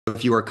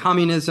if you were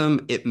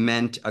communism, it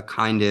meant a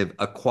kind of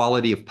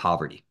equality of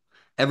poverty.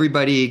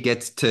 Everybody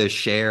gets to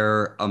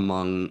share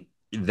among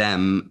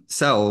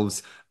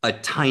themselves a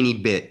tiny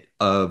bit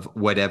of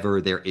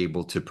whatever they're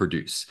able to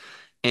produce.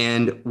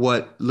 And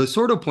what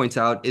Lasordo points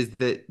out is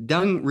that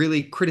Dung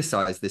really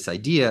criticized this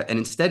idea and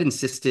instead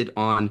insisted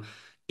on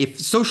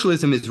if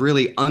socialism is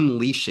really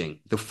unleashing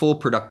the full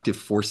productive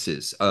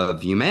forces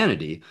of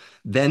humanity,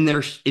 then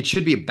it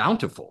should be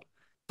bountiful.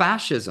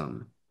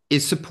 Fascism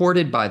is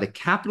supported by the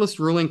capitalist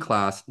ruling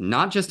class,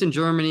 not just in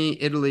Germany,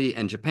 Italy,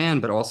 and Japan,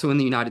 but also in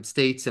the United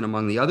States and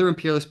among the other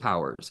imperialist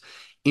powers,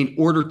 in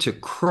order to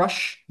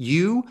crush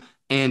you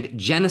and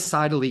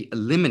genocidally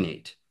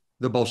eliminate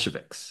the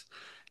Bolsheviks.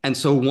 And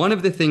so one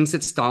of the things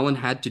that Stalin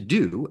had to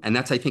do, and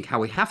that's, I think,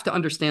 how we have to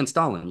understand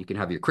Stalin. You can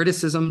have your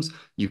criticisms,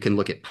 you can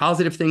look at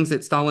positive things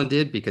that Stalin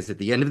did, because at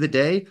the end of the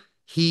day,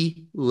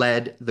 he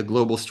led the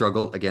global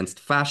struggle against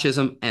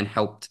fascism and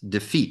helped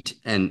defeat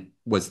and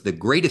was the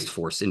greatest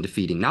force in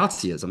defeating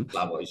Nazism.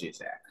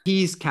 Žižek.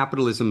 He's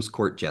capitalism's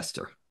court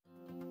jester.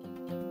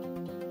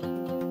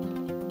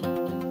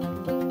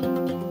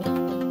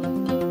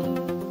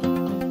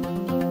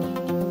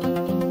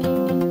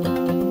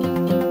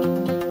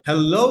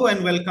 Hello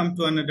and welcome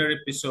to another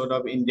episode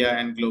of India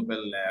and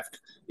Global Left.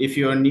 If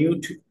you're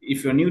new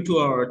to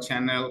our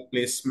channel,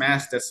 please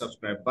smash the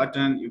subscribe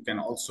button. You can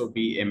also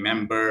be a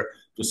member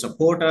to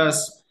support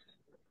us.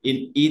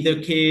 In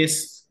either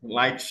case,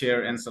 like,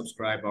 share, and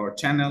subscribe our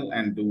channel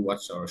and do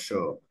watch our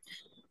show.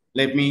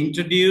 Let me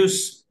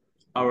introduce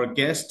our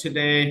guest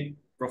today,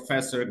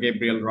 Professor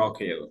Gabriel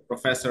Rockhill.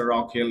 Professor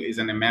Rockhill is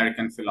an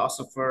American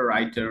philosopher,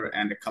 writer,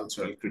 and a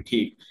cultural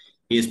critic.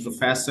 He is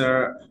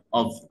professor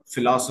of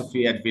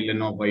philosophy at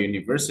Villanova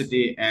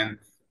University and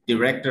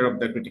director of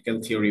the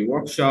Critical Theory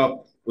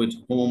Workshop, with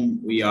whom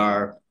we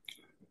are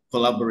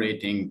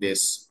collaborating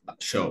this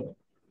show.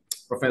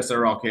 Professor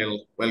Rockhill,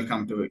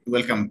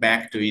 welcome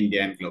back to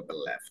India and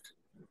Global Left.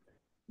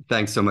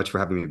 Thanks so much for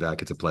having me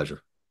back. It's a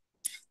pleasure.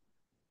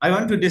 I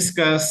want to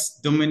discuss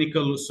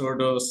Domenico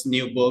Lusordo's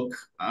new book.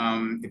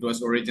 It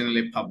was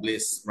originally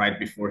published right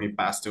before he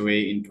passed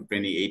away in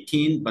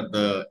 2018, but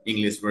the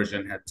English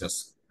version had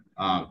just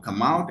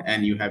come out,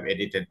 and you have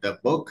edited the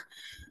book.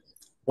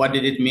 What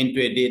did it mean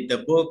to edit the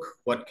book?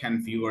 What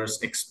can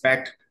viewers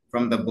expect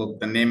from the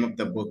book? The name of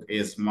the book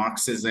is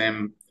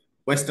Marxism,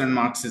 Western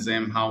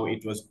Marxism, how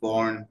it was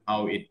born,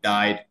 how it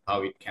died,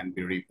 how it can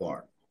be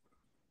reborn.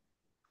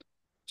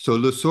 So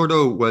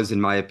Lusordo was,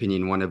 in my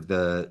opinion, one of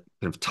the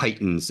kind of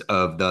titans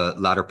of the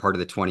latter part of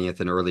the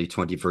 20th and early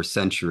 21st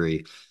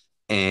century.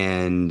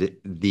 And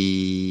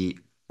the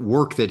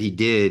work that he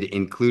did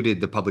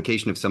included the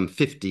publication of some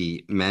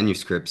 50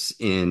 manuscripts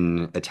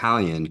in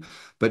Italian,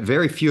 but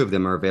very few of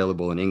them are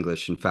available in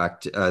English. In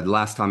fact, the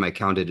last time I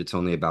counted, it's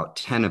only about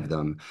 10 of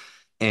them.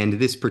 And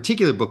this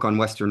particular book on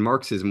Western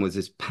Marxism was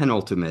his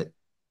penultimate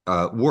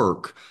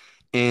work.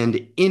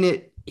 And in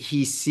it,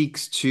 he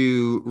seeks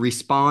to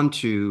respond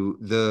to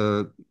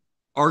the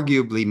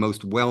arguably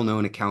most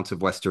well-known accounts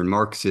of Western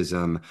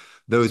Marxism,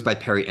 those by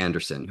Perry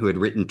Anderson, who had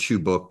written 2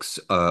 books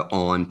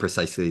on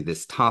precisely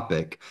this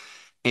topic,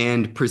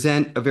 and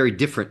present a very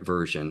different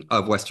version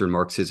of Western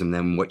Marxism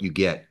than what you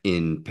get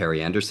in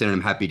Perry Anderson. And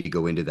I'm happy to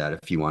go into that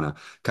if you want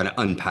to kind of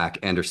unpack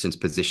Anderson's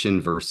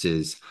position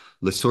versus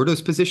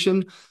Lusordo's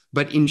position.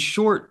 But in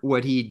short,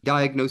 what he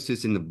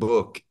diagnoses in the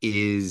book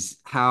is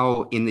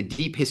how in the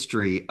deep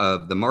history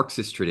of the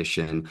Marxist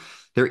tradition,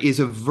 there is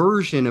a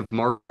version of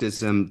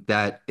Marxism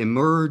that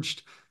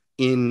emerged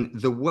in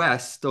the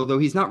West, although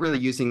he's not really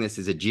using this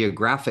as a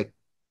geographic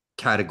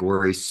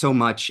category so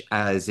much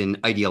as an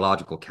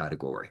ideological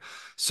category.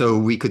 So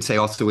we could say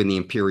also in the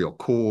imperial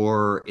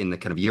core, in the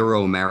kind of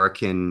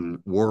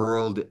Euro-American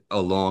world,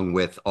 along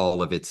with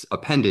all of its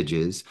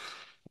appendages.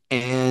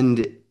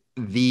 And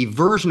the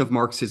version of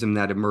Marxism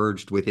that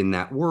emerged within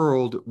that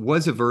world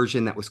was a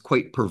version that was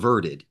quite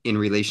perverted in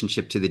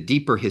relationship to the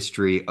deeper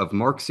history of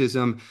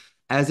Marxism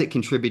as it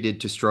contributed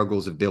to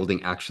struggles of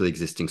building actually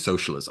existing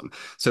socialism.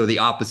 So the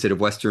opposite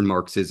of Western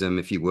Marxism,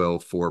 if you will,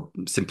 for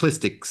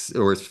simplistics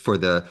or for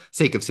the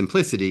sake of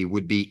simplicity,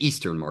 would be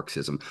Eastern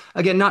Marxism.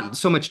 Again, not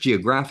so much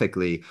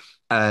geographically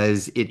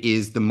as it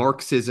is the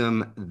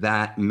Marxism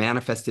that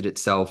manifested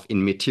itself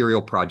in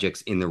material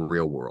projects in the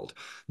real world,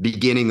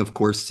 beginning, of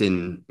course,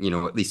 in,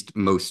 at least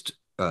most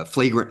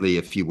flagrantly,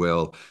 if you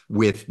will,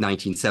 with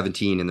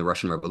 1917 and the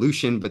Russian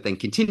Revolution, but then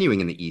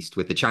continuing in the East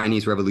with the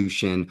Chinese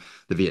Revolution,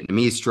 the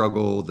Vietnamese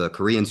struggle, the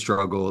Korean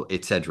struggle,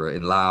 et cetera,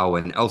 in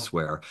Laos and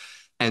elsewhere.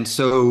 And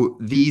so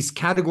these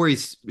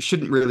categories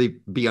shouldn't really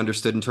be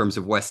understood in terms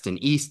of West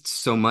and East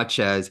so much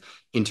as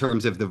in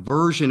terms of the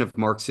version of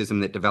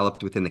Marxism that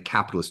developed within the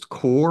capitalist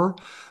core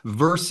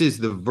versus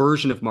the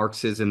version of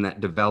Marxism that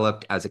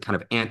developed as a kind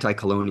of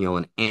anti-colonial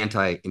and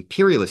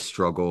anti-imperialist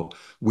struggle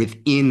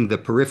within the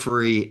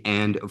periphery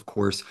and, of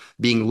course,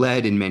 being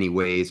led in many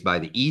ways by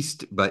the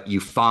East. But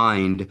you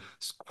find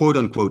quote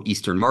unquote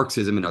Eastern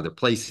Marxism in other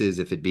places,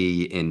 if it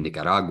be in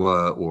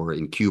Nicaragua or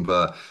in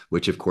Cuba,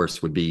 which, of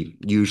course, would be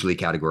usually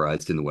categorized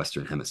categorized in the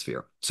Western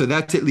Hemisphere. So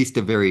that's at least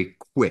a very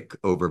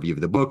quick overview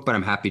of the book, but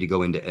I'm happy to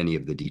go into any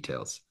of the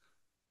details.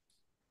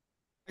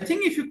 I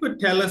think if you could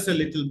tell us a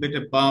little bit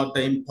about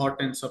the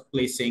importance of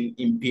placing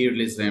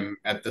imperialism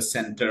at the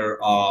center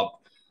of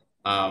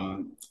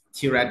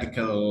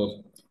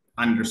theoretical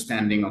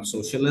understanding of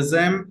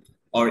socialism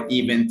or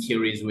even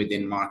theories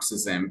within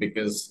Marxism,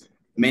 because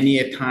many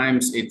a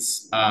times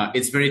it's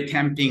very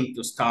tempting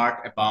to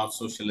start about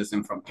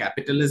socialism from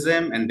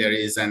capitalism, and there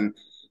is a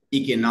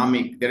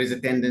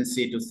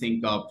tendency to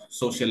think of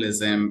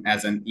socialism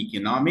as an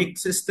economic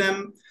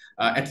system.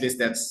 At least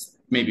that's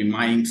maybe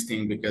my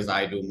instinct because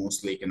I do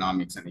mostly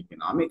economics and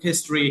economic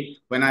history.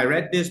 When I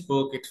read this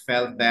book, it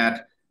felt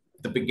that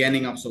the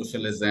beginning of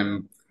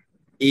socialism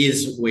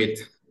is with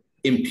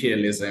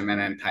imperialism and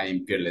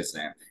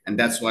anti-imperialism, and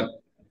that's what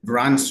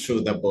runs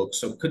through the book.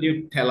 So could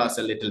you tell us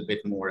a little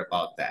bit more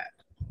about that?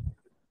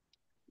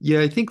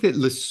 Yeah, I think that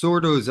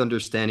Lesorto's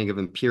understanding of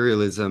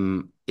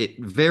imperialism, it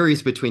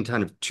varies between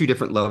kind of two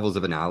different levels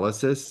of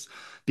analysis.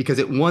 Because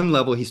at one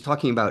level, he's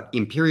talking about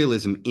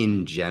imperialism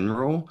in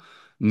general,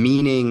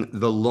 meaning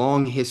the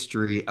long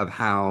history of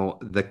how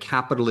the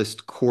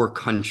capitalist core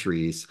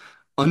countries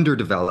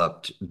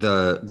underdeveloped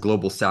the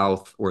global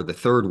South or the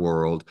third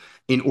world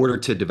in order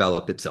to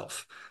develop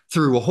itself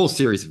through a whole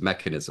series of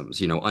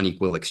mechanisms,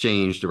 unequal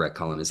exchange, direct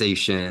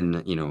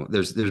colonization,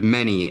 there's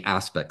many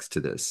aspects to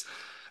this.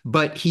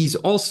 But he's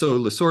also,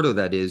 Lesorto,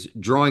 that is,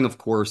 drawing, of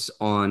course,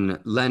 on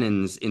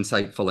Lenin's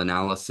insightful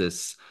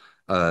analysis,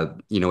 at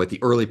the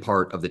early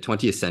part of the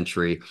 20th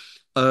century,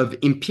 of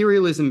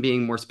imperialism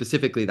being more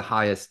specifically the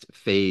highest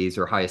phase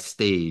or highest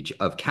stage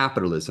of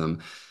capitalism.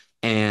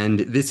 And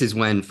this is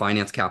when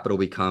finance capital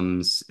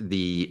becomes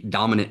the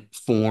dominant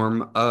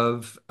form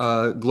of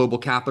global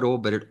capital,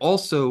 but it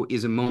also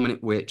is a moment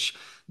at which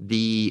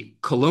the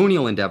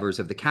colonial endeavors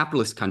of the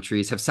capitalist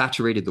countries have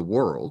saturated the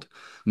world,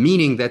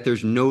 meaning that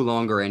there's no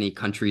longer any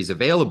countries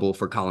available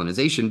for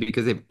colonization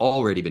because they've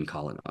already been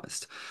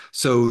colonized.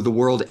 So the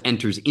world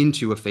enters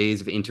into a phase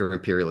of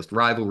inter-imperialist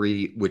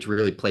rivalry, which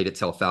really played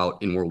itself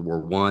out in World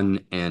War I,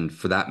 and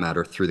for that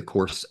matter, through the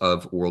course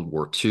of World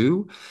War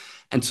II.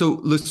 And so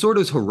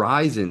Lesorto's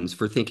horizons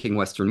for thinking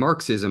Western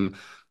Marxism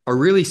are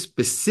really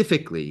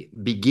specifically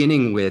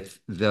beginning with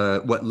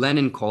what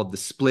Lenin called the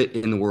split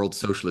in the world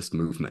socialist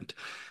movement.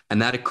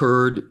 And that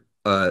occurred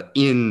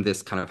in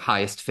this kind of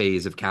highest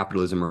phase of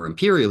capitalism or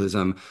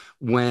imperialism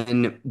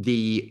when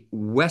the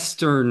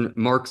Western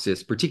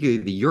Marxists, particularly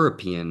the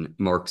European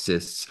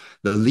Marxists,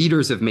 the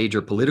leaders of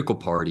major political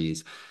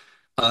parties,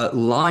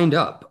 lined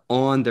up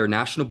on their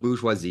national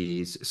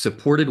bourgeoisies,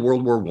 supported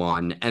World War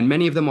I, and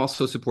many of them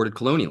also supported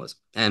colonialism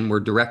and were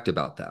direct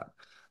about that.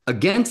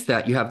 Against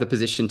that, you have the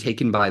position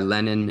taken by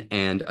Lenin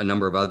and a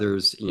number of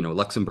others,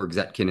 Luxemburg,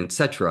 Zetkin,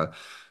 etc.,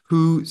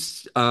 who,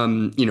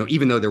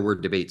 even though there were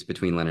debates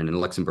between Lenin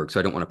and Luxemburg, so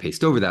I don't want to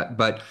paste over that,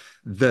 but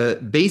the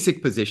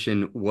basic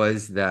position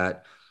was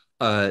that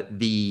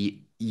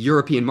the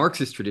European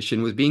Marxist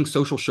tradition was being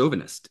social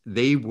chauvinist.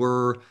 They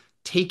were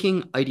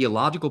taking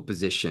ideological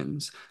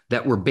positions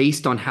that were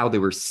based on how they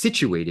were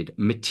situated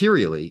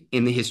materially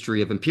in the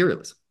history of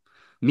imperialism,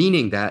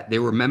 meaning that they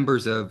were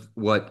members of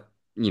what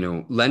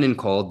Lenin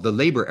called the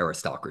labor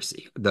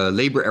aristocracy. The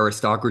labor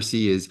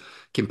aristocracy is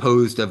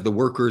composed of the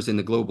workers in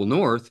the global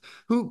north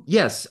who,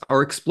 yes,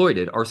 are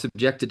exploited, are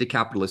subjected to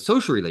capitalist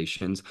social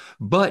relations,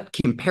 but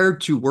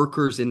compared to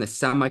workers in the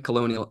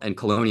semi-colonial and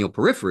colonial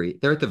periphery,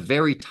 they're at the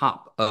very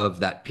top of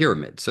that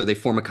pyramid. So they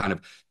form a kind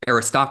of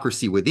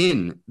aristocracy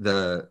within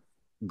the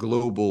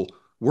global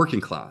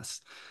working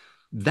class.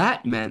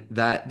 That meant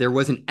that there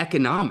was an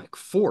economic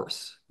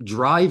force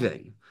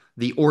driving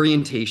the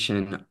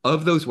orientation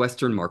of those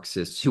Western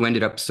Marxists who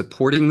ended up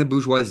supporting the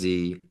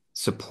bourgeoisie,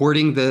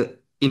 supporting the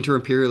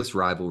inter-imperialist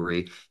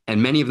rivalry,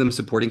 and many of them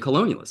supporting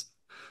colonialism,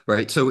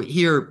 right? So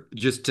here,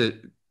 just to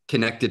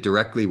connect it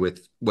directly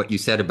with what you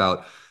said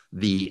about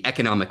the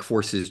economic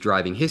forces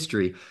driving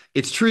history,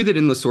 it's true that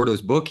in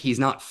Lesorto's book, he's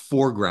not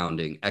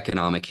foregrounding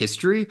economic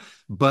history,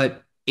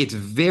 but it's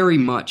very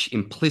much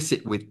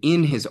implicit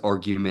within his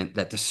argument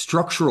that the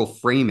structural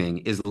framing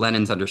is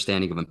Lenin's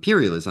understanding of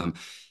imperialism.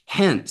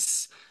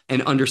 Hence,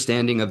 an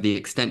understanding of the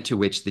extent to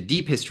which the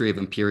deep history of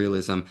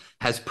imperialism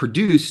has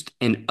produced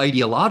an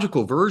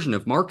ideological version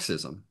of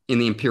Marxism in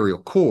the imperial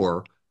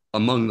core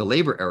among the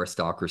labor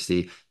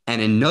aristocracy,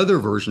 and another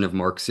version of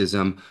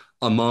Marxism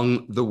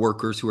among the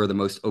workers who are the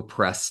most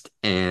oppressed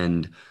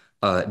and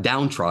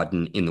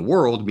downtrodden in the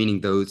world,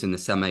 meaning those in the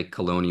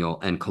semi-colonial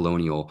and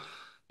colonial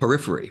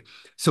periphery.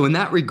 So in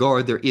that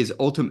regard, there is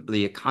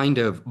ultimately a kind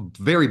of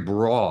very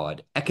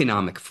broad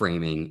economic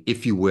framing,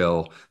 if you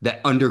will,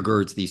 that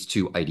undergirds these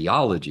two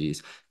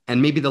ideologies.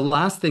 And maybe the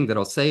last thing that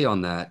I'll say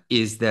on that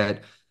is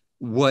that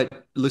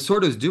what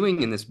Lesorto's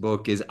doing in this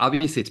book is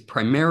obviously it's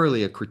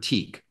primarily a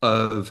critique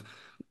of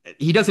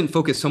he doesn't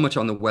focus so much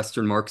on the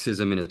Western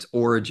Marxism and its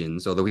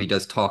origins, although he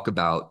does talk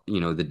about,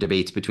 the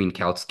debates between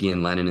Kautsky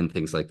and Lenin and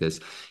things like this.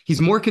 He's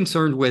more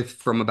concerned with,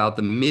 from about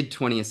the mid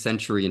 20th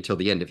century until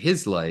the end of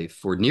his life,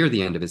 or near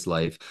the end of his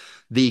life,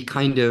 the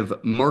kind of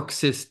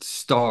Marxist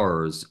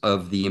stars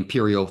of the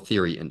imperial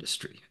theory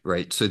industry,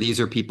 right? So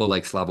these are people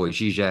like Slavoj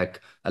Žižek,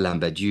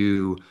 Alain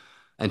Badiou,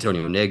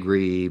 Antonio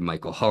Negri,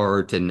 Michael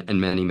Hart, and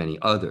many, many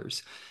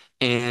others.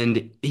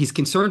 And he's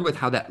concerned with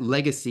how that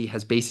legacy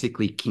has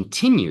basically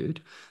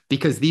continued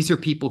because these are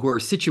people who are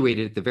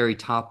situated at the very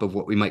top of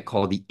what we might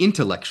call the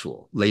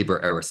intellectual labor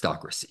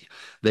aristocracy.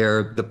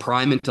 They're the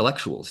prime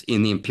intellectuals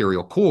in the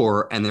imperial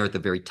core, and they're at the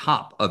very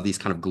top of these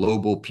kind of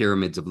global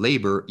pyramids of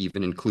labor,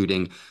 even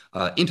including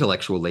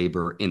intellectual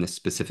labor in this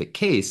specific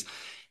case.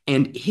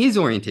 And his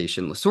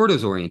orientation,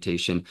 Lasorda's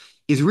orientation,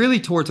 is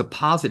really towards a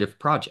positive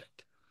project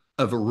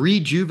of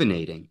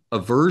rejuvenating a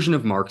version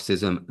of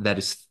Marxism that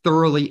is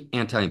thoroughly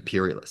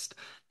anti-imperialist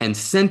and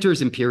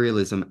centers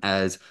imperialism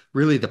as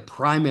really the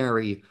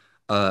primary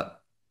uh,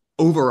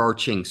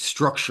 overarching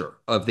structure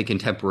of the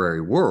contemporary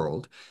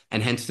world,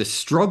 and hence the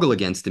struggle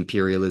against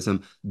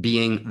imperialism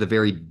being the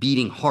very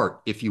beating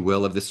heart, if you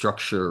will, of the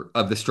structure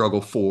of the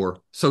struggle for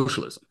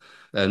socialism.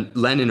 And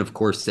Lenin, of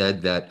course,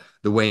 said that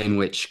the way in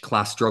which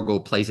class struggle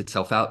plays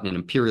itself out in an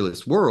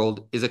imperialist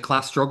world is a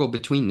class struggle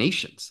between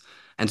nations.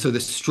 And so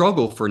the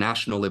struggle for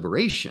national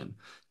liberation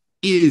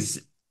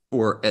is,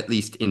 or at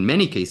least in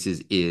many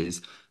cases,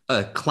 is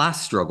a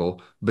class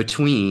struggle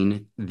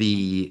between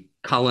the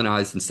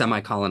colonized and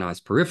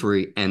semi-colonized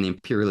periphery and the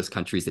imperialist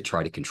countries that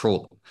try to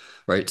control them,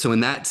 right? So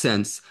in that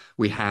sense,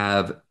 we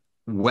have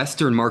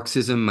Western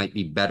Marxism might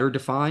be better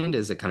defined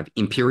as a kind of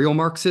imperial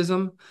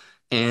Marxism,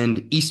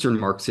 and Eastern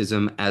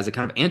Marxism as a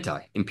kind of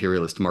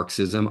anti-imperialist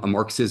Marxism, a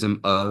Marxism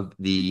of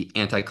the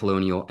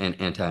anti-colonial and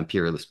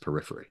anti-imperialist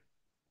periphery.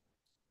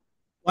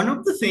 One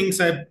of the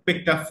things I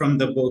picked up from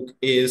the book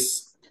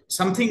is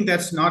something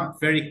that's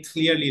not very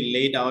clearly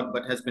laid out,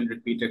 but has been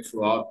repeated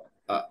throughout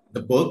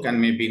the book, and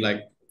maybe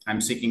like I'm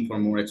seeking for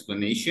more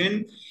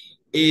explanation,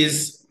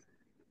 is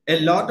a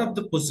lot of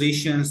the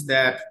positions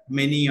that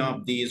many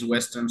of these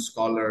Western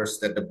scholars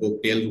that the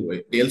book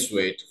deals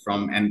with,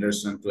 from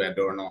Anderson to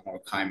Adorno,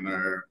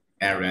 Horkheimer,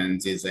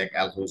 Arendt, Zizek,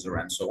 Althusser,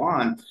 and so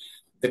on,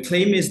 the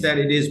claim is that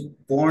it is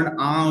born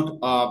out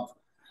of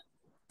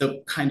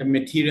the kind of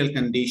material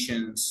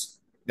conditions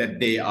that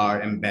they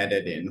are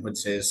embedded in,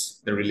 which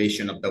is the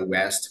relation of the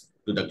West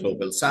to the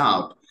global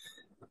South.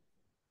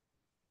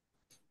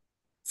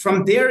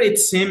 From there, it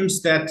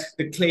seems that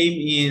the claim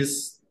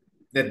is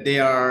that they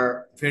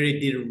are very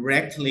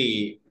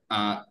directly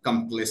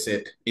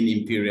complicit in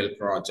imperial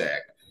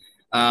project.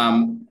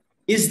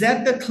 Is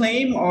that the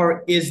claim,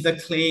 or is the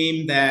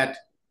claim that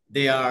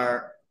they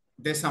are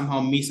they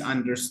somehow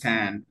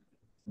misunderstand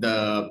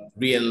the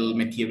real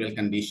material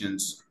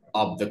conditions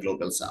of the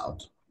global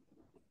South?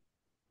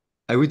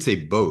 I would say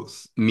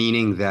both,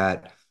 meaning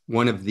that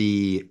one of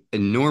the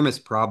enormous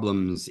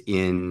problems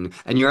and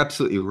you're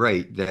absolutely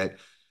right that,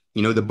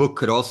 the book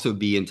could also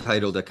be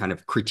entitled a kind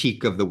of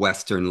critique of the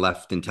Western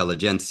left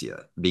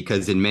intelligentsia,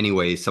 because in many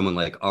ways, someone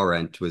like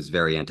Arendt was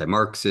very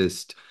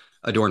anti-Marxist.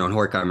 Adorno and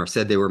Horkheimer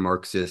said they were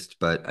Marxist,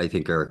 but I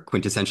think are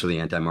quintessentially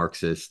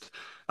anti-Marxist.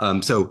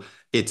 So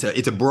it's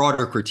a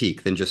broader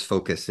critique than just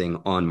focusing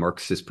on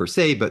Marxists per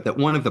se, but that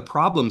one of the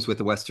problems with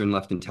the Western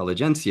left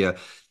intelligentsia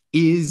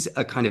is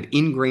a kind of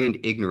ingrained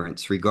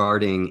ignorance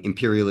regarding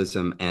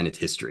imperialism and its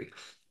history.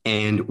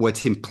 And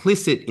what's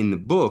implicit in the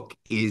book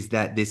is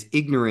that this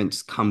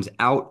ignorance comes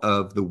out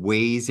of the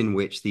ways in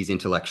which these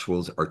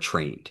intellectuals are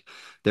trained.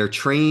 They're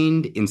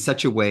trained in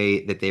such a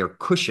way that they are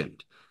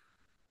cushioned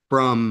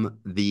from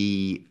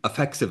the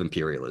effects of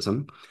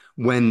imperialism.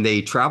 When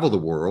they travel the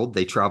world,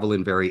 they travel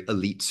in very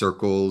elite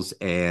circles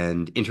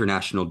and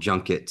international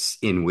junkets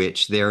in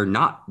which they're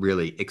not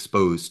really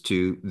exposed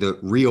to the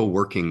real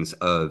workings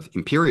of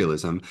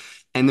imperialism.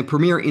 And the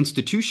premier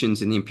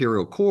institutions in the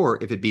imperial core,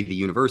 if it be the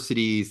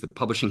universities, the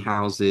publishing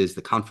houses,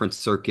 the conference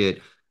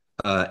circuit,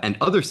 and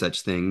other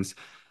such things,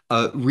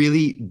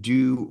 really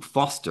do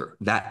foster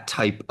that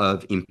type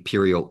of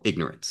imperial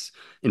ignorance.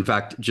 In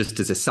fact,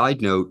 just as a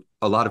side note,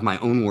 a lot of my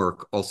own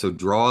work also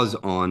draws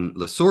on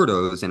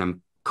Lasordo's, and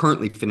I'm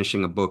currently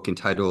finishing a book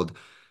entitled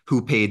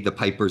Who Paid the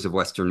Pipers of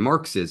Western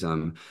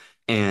Marxism?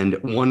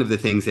 And one of the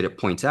things that it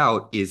points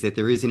out is that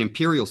there is an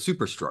imperial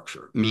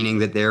superstructure, meaning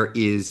that there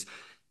is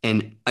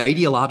an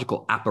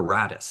ideological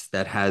apparatus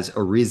that has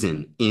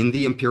arisen in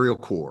the imperial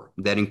core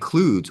that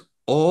includes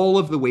all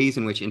of the ways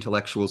in which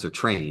intellectuals are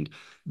trained.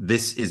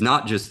 This is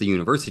not just the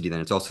university, then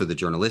it's also the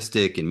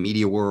journalistic and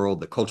media world,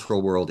 the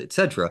cultural world,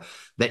 etc.,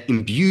 that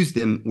imbues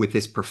them with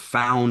this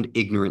profound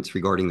ignorance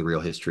regarding the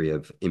real history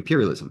of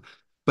imperialism.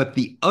 But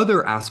the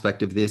other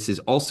aspect of this is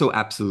also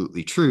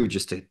absolutely true,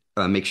 just to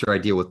make sure I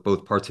deal with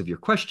both parts of your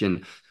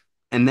question,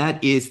 and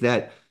that is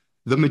that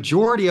the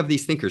majority of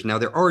these thinkers, now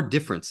there are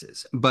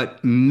differences,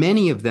 but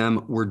many of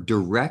them were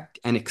direct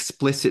and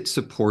explicit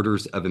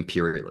supporters of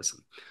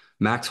imperialism,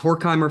 Max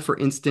Horkheimer, for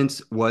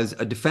instance, was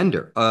a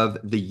defender of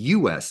the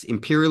US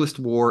imperialist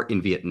war in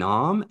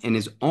Vietnam and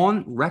is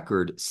on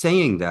record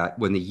saying that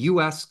when the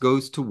US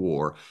goes to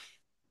war,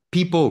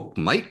 people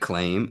might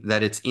claim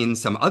that it's in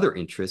some other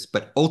interest,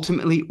 but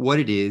ultimately what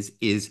it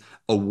is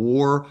a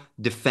war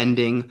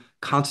defending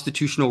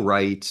constitutional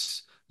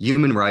rights,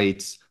 human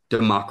rights,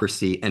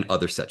 democracy, and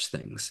other such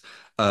things.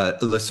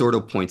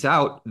 Lasordo points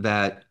out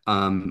that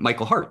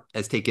Michael Hart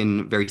has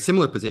taken very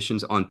similar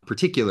positions on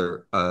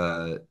particular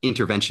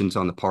interventions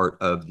on the part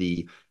of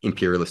the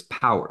imperialist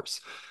powers.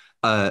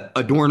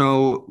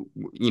 Adorno,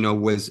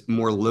 was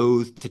more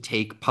loath to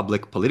take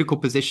public political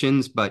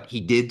positions, but he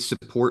did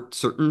support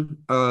certain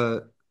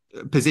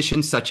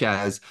positions, such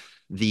as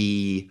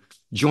the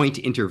joint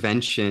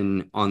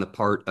intervention on the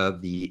part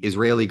of the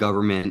Israeli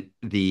government,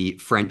 the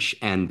French,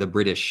 and the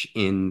British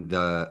in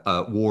the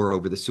war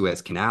over the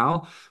Suez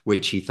Canal,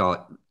 which he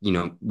thought,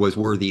 was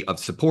worthy of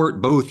support.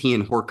 Both he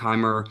and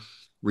Horkheimer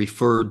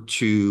referred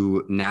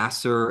to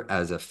Nasser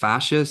as a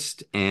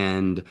fascist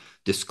and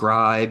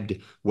described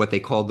what they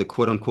called the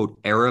quote unquote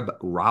Arab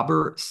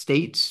robber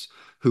states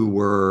who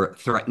were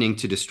threatening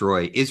to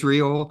destroy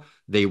Israel.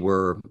 They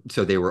were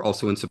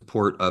also in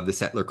support of the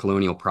settler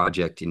colonial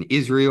project in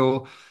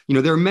Israel.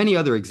 There are many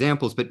other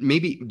examples, but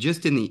maybe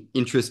just in the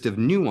interest of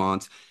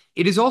nuance,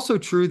 it is also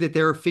true that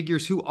there are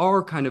figures who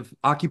are kind of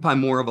occupy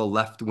more of a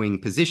left-wing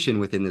position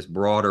within this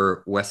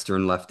broader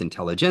Western left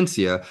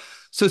intelligentsia.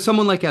 So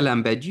someone like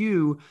Alain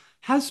Badiou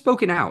has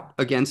spoken out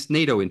against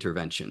NATO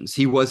interventions.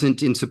 He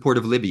wasn't in support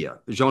of Libya.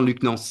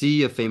 Jean-Luc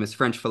Nancy, a famous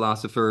French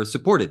philosopher,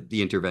 supported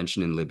the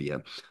intervention in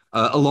Libya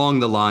along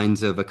the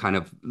lines of a kind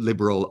of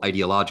liberal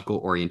ideological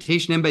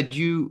orientation, and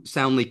Badiou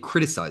soundly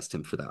criticized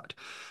him for that.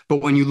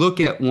 But when you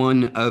look at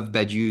one of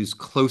Badiou's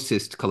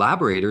closest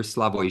collaborators,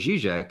 Slavoj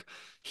Žižek,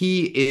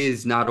 he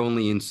is not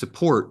only in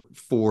support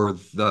or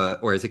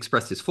has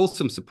expressed his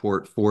fulsome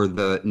support for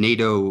the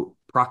NATO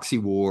proxy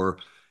war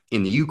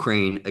in the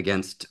Ukraine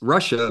against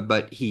Russia,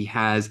 but he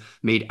has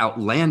made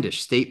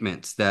outlandish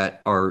statements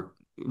that are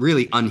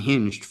really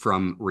unhinged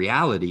from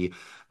reality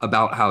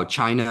about how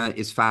China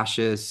is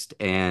fascist.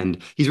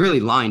 And he's really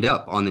lined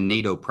up on the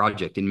NATO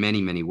project in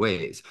many, many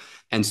ways.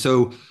 And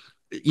so,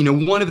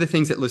 one of the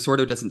things that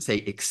Lasordo doesn't say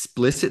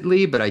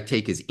explicitly, but I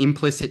take as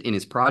implicit in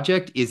his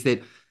project, is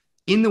that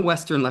in the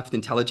Western left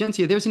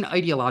intelligentsia, there's an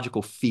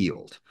ideological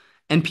field,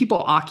 and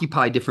people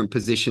occupy different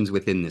positions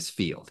within this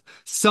field.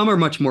 Some are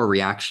much more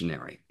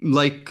reactionary,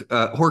 like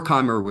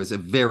Horkheimer was a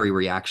very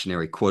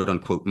reactionary, quote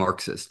unquote,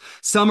 Marxist.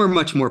 Some are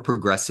much more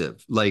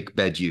progressive, like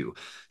Badiou.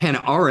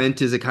 Hannah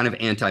Arendt is a kind of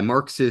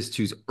anti-Marxist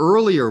whose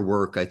earlier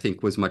work, I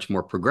think, was much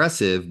more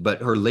progressive,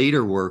 but her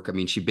later work, I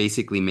mean, she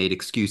basically made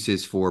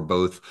excuses for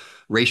both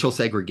racial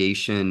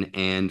segregation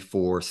and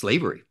for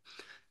slavery.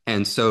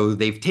 And so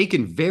they've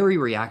taken very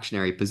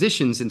reactionary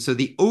positions. And so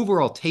the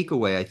overall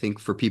takeaway, I think,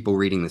 for people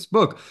reading this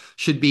book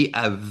should be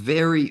a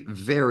very,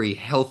 very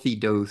healthy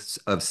dose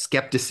of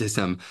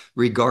skepticism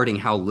regarding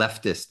how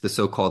leftist the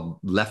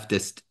so-called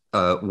leftist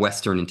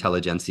Western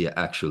intelligentsia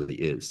actually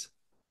is.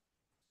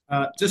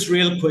 Just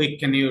real quick,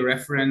 can you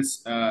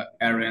reference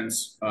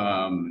Arendt's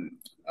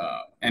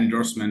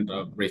endorsement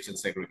of racial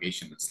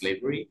segregation and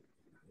slavery?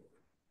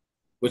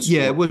 Which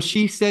Yeah, quote? well,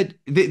 she said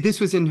this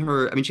was in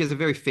her. I mean, she has a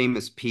very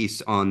famous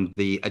piece on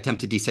the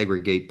attempt to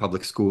desegregate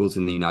public schools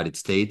in the United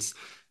States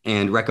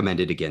and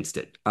recommended against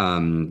it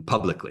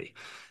publicly.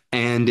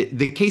 And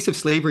the case of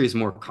slavery is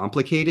more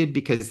complicated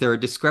because there are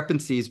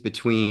discrepancies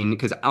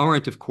because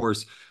Arendt, of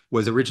course,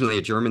 was originally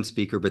a German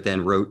speaker, but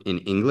then wrote in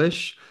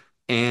English.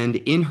 And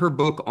in her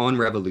book on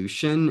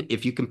revolution,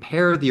 if you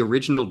compare the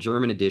original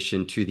German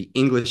edition to the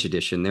English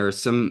edition, there are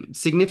some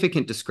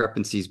significant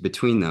discrepancies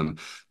between them.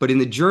 But in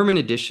the German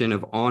edition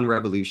of On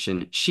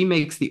Revolution, she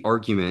makes the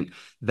argument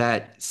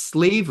that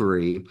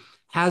slavery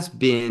has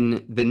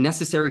been the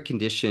necessary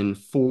condition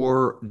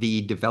for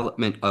the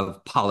development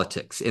of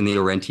politics in the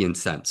Arendtian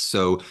sense.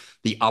 So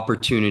the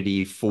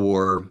opportunity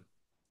for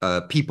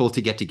people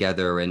to get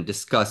together and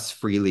discuss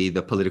freely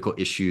the political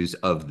issues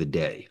of the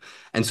day.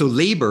 And so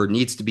labor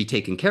needs to be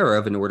taken care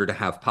of in order to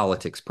have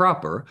politics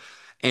proper.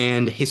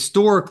 And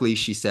historically,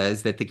 she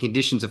says that the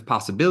conditions of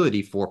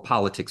possibility for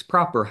politics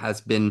proper has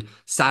been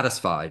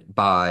satisfied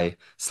by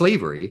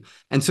slavery.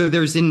 And so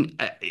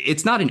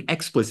it's not an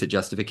explicit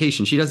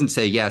justification. She doesn't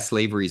say, yeah,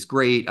 slavery is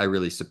great, I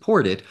really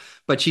support it.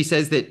 But she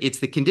says that it's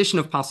the condition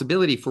of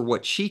possibility for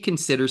what she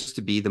considers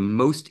to be the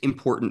most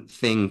important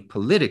thing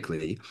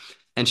politically.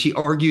 And she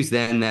argues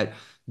then that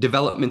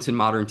developments in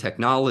modern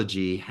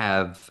technology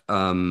have,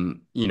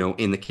 in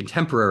the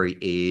contemporary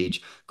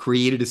age,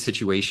 created a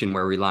situation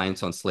where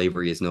reliance on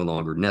slavery is no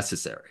longer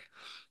necessary.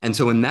 And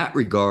so, in that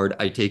regard,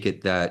 I take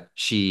it that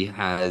she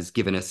has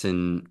given us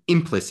an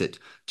implicit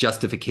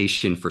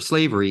justification for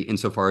slavery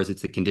insofar as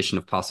it's the condition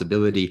of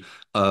possibility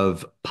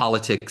of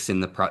politics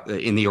in the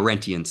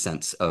Arendtian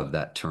sense of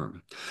that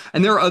term.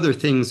 And there are other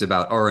things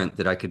about Arendt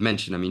that I could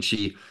mention. I mean,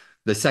 she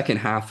The second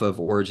half of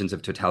Origins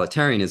of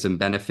Totalitarianism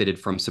benefited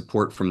from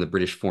support from the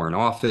British Foreign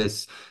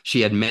Office.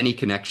 She had many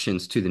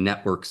connections to the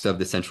networks of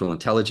the Central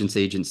Intelligence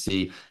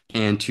Agency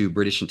and to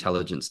British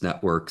intelligence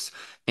networks,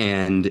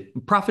 and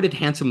profited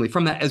handsomely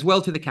from that, as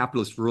well to the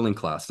capitalist ruling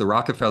class. The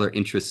Rockefeller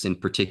interests in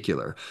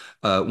particular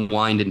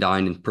wined and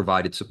dined and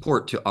provided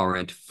support to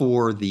Arendt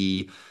for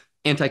the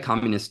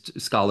anti-communist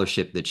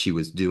scholarship that she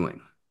was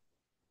doing.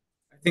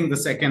 I think the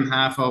second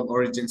half of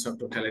Origins of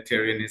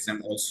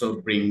Totalitarianism also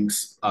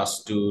brings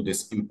us to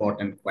this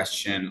important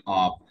question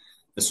of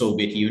the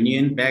Soviet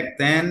Union back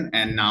then,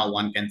 and now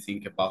one can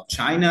think about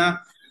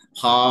China,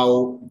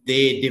 how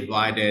they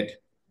divided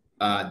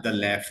the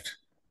left,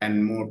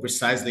 and more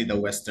precisely the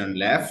Western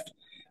left.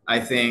 I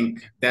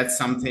think that's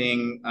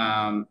something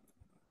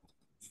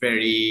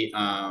very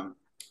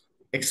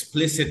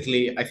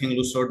explicitly, I think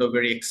Lusordo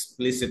very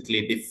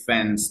explicitly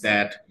defends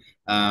that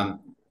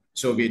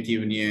Soviet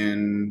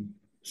Union,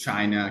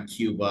 China,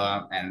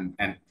 Cuba,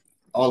 and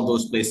all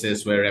those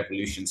places where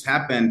revolutions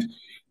happened,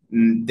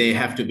 they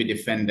have to be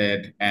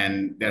defended,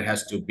 and there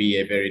has to be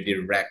a very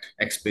direct,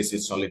 explicit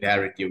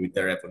solidarity with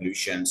the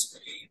revolutions.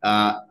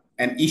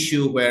 An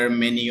issue where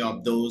many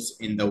of those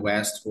in the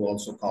West, who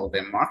also call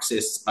them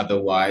Marxists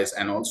otherwise,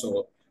 and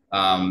also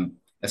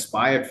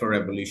aspired for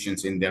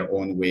revolutions in their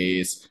own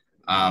ways,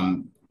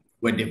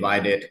 were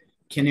divided.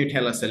 Can you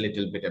tell us a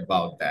little bit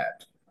about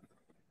that?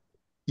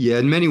 Yeah,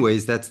 in many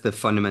ways, that's the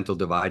fundamental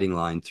dividing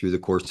line through the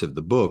course of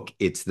the book.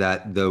 It's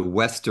that the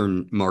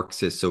Western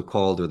Marxist,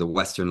 so-called, or the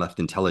Western left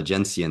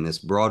intelligentsia in this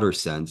broader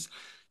sense,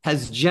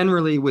 has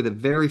generally, with a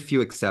very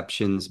few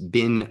exceptions,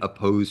 been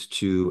opposed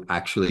to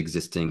actually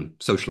existing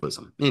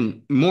socialism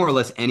in more or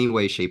less any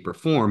way, shape, or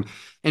form.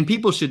 And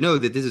people should know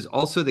that this is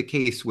also the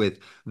case with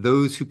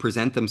those who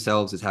present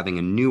themselves as having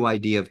a new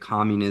idea of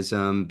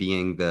communism,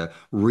 being the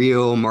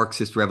real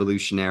Marxist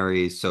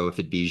revolutionaries. So if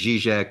it be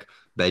Žižek,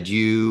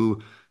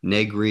 Badiou,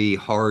 Negri,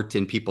 Hart,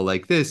 and people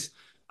like this.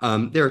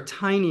 There are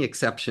tiny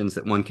exceptions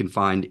that one can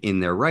find in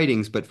their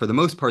writings, but for the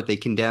most part, they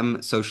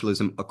condemn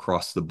socialism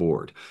across the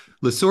board.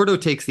 Lisordo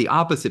takes the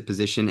opposite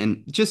position,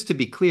 and just to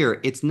be clear,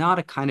 it's not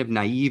a kind of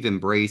naive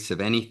embrace of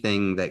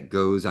anything that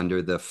goes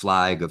under the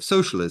flag of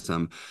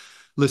socialism.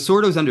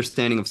 Lisordo's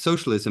understanding of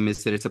socialism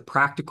is that it's a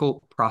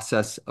practical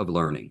process of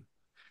learning,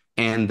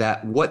 and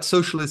that what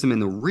socialism in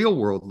the real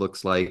world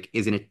looks like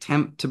is an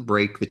attempt to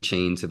break the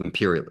chains of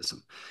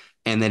imperialism.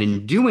 And that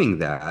in doing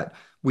that,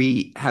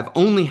 we have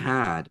only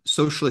had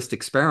socialist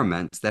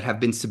experiments that have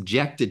been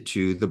subjected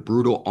to the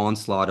brutal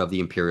onslaught of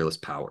the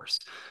imperialist powers.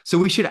 So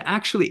we should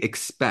actually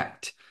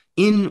expect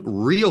in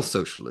real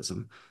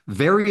socialism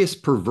various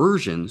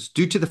perversions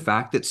due to the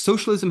fact that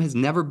socialism has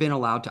never been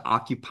allowed to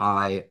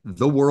occupy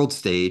the world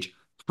stage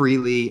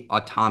freely,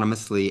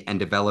 autonomously, and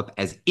develop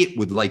as it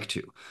would like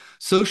to.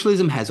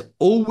 Socialism has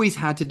always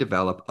had to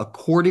develop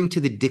according to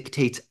the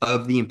dictates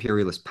of the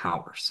imperialist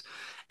powers.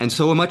 And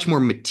so a much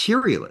more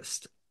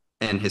materialist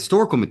and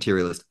historical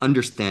materialist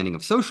understanding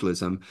of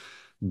socialism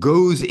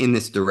goes in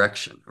this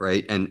direction,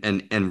 right?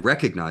 And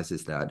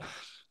recognizes that.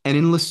 And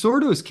in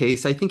Lisordo's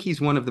case, I think he's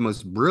one of the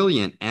most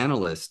brilliant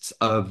analysts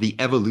of the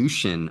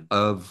evolution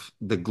of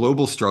the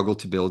global struggle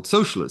to build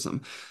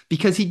socialism,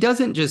 because he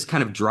doesn't just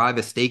kind of drive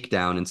a stake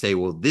down and say,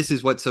 well, this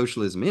is what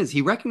socialism is.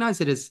 He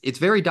recognizes it's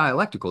very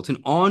dialectical. It's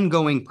an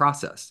ongoing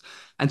process.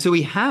 And so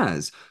he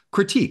has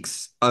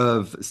critiques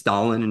of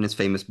Stalin in his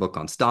famous book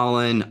on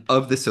Stalin,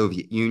 of the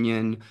Soviet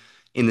Union.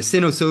 In the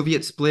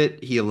Sino-Soviet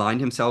split, he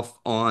aligned himself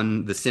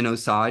on the Sino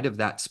side of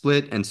that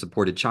split and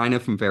supported China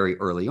from very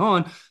early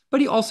on. But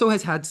he also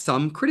has had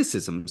some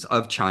criticisms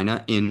of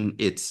China in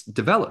its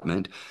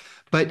development.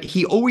 But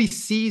he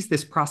always sees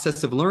this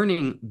process of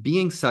learning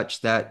being such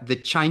that the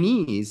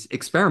Chinese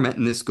experiment,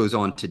 and this goes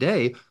on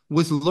today,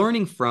 was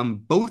learning from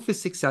both the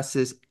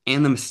successes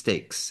and the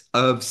mistakes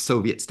of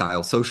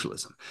Soviet-style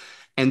socialism.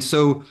 And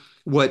so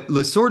what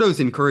Lisordo is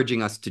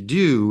encouraging us to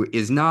do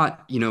is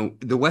not,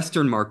 the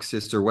Western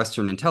Marxist or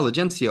Western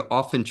intelligentsia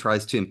often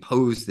tries to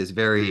impose this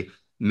very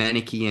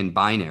Manichaean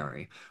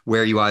binary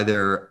where you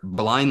either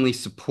blindly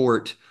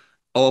support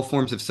all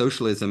forms of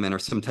socialism and are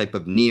some type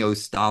of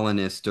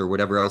neo-Stalinist or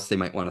whatever else they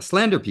might want to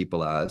slander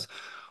people as,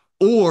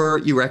 or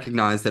you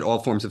recognize that all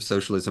forms of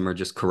socialism are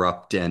just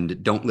corrupt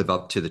and don't live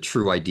up to the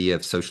true idea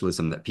of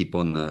socialism that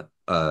people in the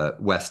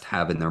West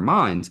have in their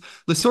minds.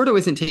 Lisordo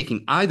isn't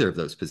taking either of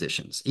those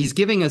positions. He's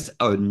giving us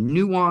a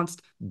nuanced,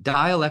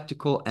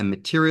 dialectical, and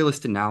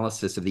materialist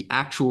analysis of the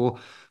actual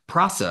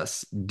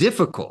process,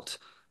 difficult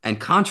and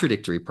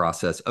contradictory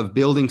process of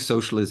building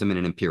socialism in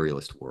an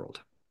imperialist world.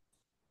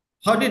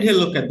 How did he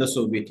look at the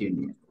Soviet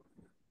Union?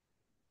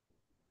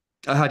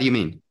 How do you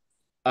mean?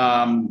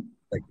 Um,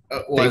 Like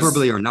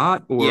favorably was or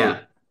not? Yeah,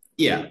 Or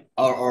yeah,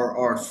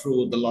 or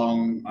through the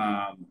long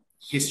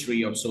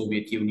history of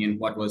Soviet Union,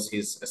 what was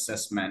his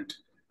assessment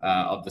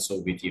of the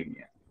Soviet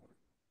Union?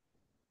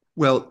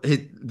 well,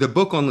 the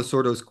book on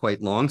Lasordo is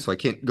quite long, so I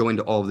can't go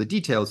into all of the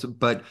details.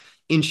 But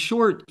in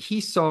short,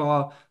 he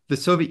saw the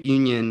Soviet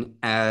Union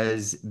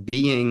as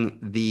being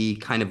the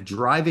kind of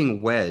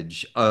driving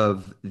wedge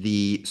of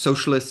the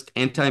socialist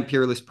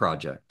anti-imperialist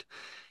project.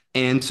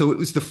 And so it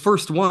was the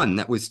first one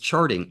that was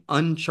charting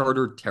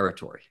uncharted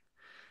territory.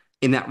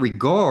 In that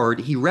regard,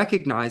 he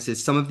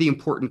recognizes some of the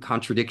important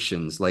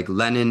contradictions, like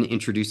Lenin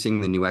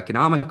introducing the new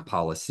economic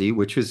policy,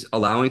 which was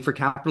allowing for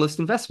capitalist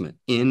investment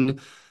in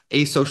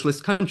a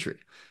socialist country.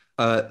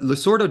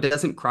 Lasordo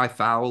doesn't cry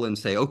foul and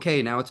say,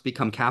 okay, now it's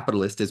become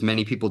capitalist, as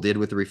many people did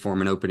with the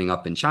reform and opening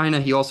up in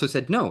China. He also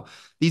said, no,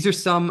 these are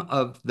some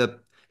of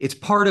it's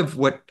part of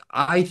what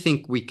I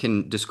think we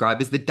can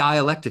describe as the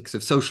dialectics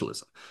of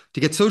socialism.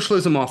 To get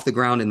socialism off the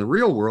ground in the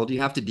real world,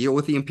 you have to deal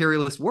with the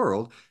imperialist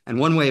world. And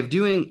one way of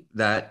doing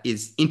that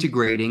is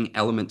integrating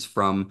elements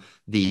from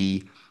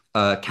the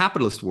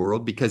capitalist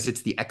world because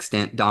it's the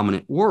extant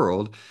dominant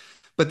world.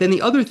 But then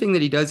the other thing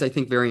that he does, I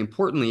think, very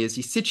importantly, is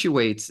he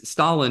situates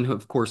Stalin,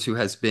 of course, who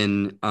has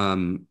been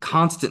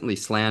constantly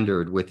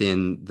slandered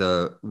within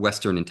the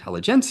Western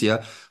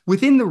intelligentsia,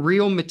 within the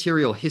real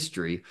material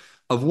history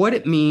of what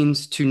it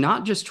means to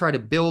not just try to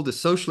build a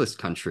socialist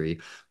country,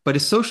 but a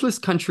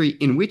socialist country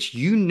in which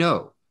you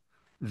know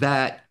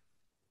that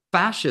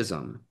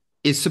fascism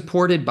is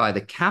supported by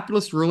the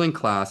capitalist ruling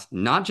class,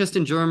 not just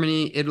in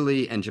Germany,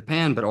 Italy, and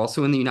Japan, but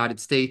also in the United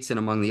States and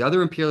among the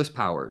other imperialist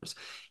powers,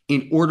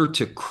 in order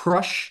to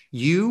crush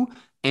you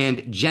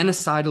and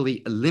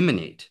genocidally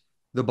eliminate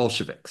the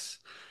Bolsheviks.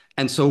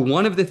 And so,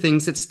 one of the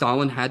things that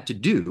Stalin had to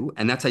do,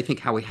 and that's, I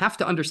think, how we have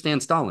to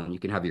understand Stalin. You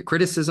can have your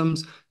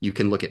criticisms, you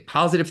can look at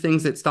positive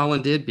things that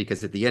Stalin did,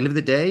 because at the end of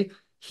the day,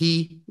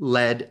 he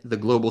led the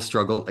global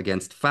struggle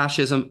against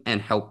fascism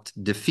and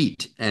helped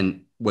defeat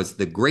and was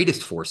the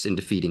greatest force in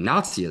defeating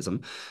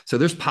Nazism. So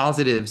there's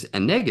positives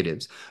and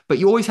negatives, but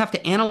you always have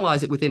to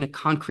analyze it within a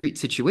concrete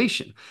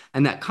situation.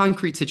 And that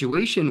concrete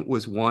situation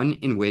was one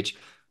in which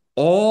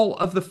all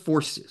of the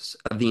forces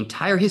of the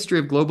entire history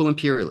of global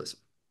imperialism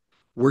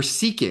were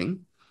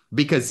seeking,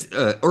 because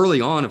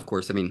early on, of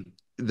course, I mean,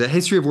 the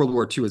history of World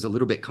War II is a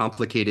little bit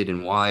complicated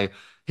and why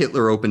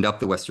Hitler opened up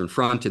the Western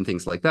Front and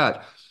things like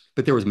that.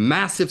 But there was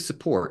massive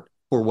support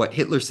for what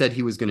Hitler said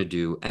he was going to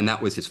do. And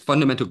that was his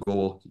fundamental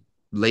goal,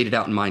 laid it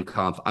out in Mein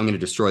Kampf. I'm going to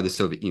destroy the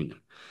Soviet Union.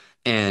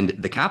 And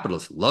the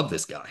capitalists love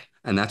this guy.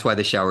 And that's why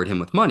they showered him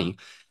with money.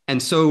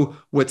 And so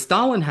what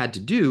Stalin had to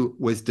do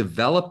was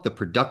develop the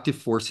productive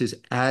forces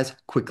as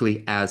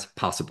quickly as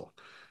possible.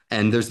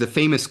 And there's the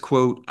famous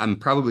quote, I'm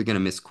probably going to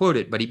misquote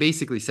it, but he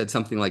basically said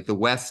something like the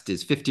West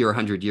is 50 or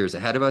 100 years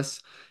ahead of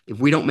us. If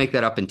we don't make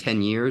that up in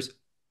 10 years,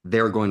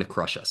 they're going to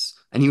crush us.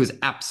 And he was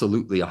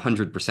absolutely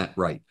 100%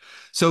 right.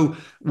 So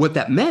what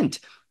that meant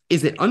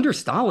is that under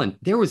Stalin,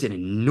 there was an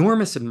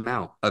enormous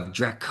amount of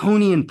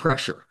draconian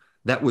pressure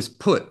that was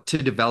put to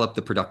develop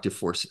the productive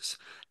forces.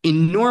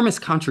 Enormous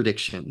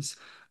contradictions,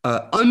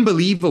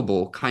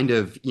 unbelievable kind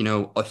of,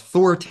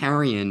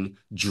 authoritarian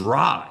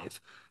drive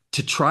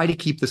to try to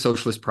keep the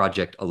socialist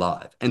project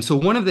alive. And so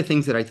one of the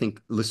things that I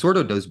think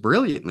Lasordo does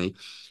brilliantly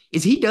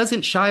is he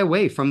doesn't shy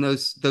away from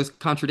those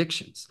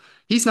contradictions.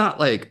 He's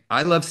not like,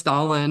 I love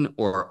Stalin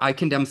or I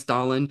condemn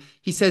Stalin.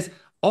 He says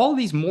all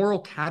these moral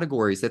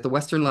categories that the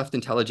Western left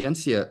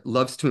intelligentsia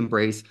loves to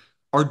embrace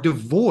are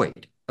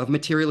devoid of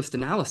materialist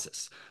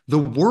analysis. The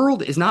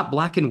world is not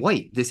black and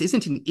white. This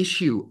isn't an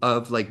issue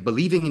of like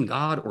believing in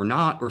God or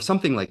not or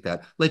something like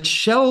that. Let's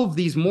shelve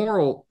these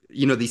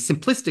these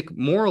simplistic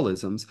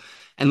moralisms,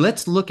 and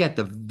let's look at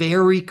the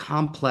very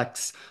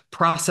complex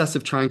process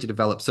of trying to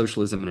develop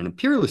socialism in an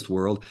imperialist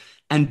world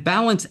and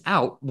balance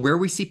out where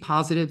we see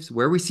positives,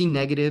 where we see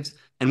negatives,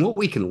 and what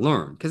we can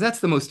learn, because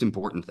that's the most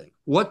important thing.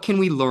 What can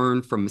we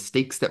learn from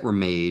mistakes that were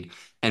made,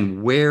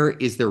 and where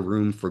is there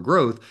room for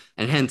growth?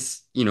 And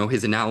hence,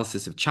 his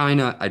analysis of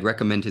China, I'd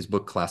recommend his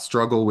book Class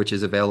Struggle, which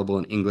is available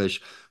in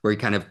English, where he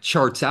kind of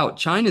charts out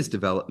China's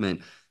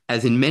development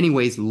as in many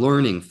ways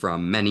learning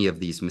from many of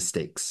these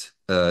mistakes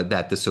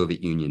that the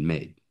Soviet Union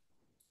made.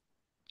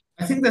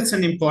 I think that's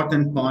an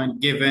important point,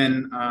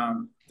 given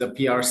the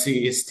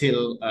PRC is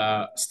still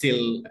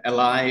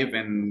alive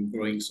and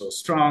growing so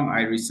strong.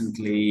 I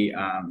recently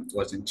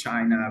was in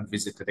China,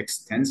 visited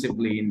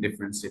extensively in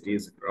different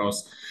cities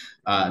across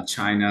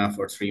China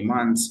for 3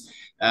 months,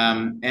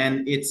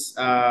 and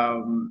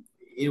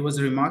it was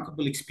a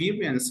remarkable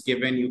experience,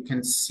 given you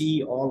can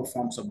see all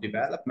forms of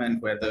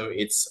development, whether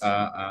it's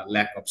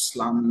lack of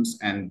slums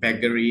and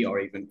beggary, or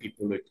even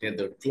people with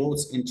tethered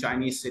clothes in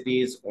Chinese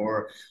cities,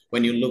 or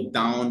when you look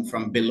down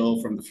from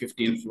below, from the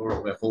 15th floor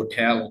of a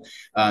hotel,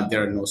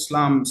 there are no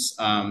slums.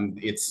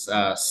 It's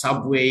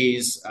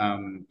subways,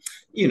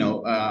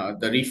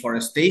 the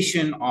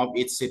reforestation of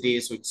its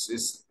cities, which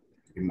is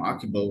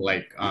remarkable,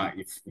 like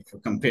if you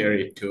compare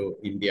it to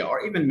India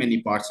or even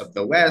many parts of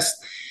the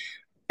West.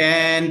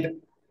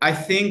 And I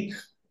think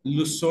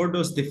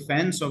Lusordo's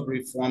defense of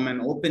reform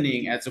and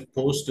opening, as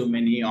opposed to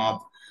many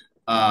of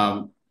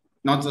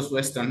not just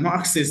Western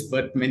Marxists,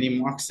 but many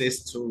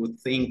Marxists who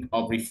think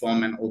of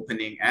reform and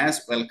opening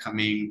as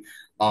welcoming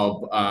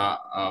of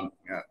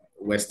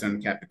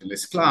Western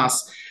capitalist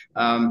class.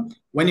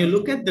 When you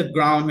look at the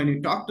ground, when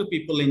you talk to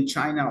people in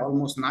China,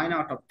 almost 9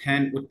 out of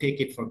 10 would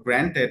take it for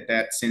granted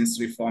that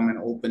since reform and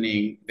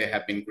opening, they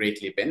have been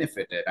greatly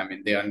benefited. I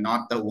mean, they are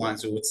not the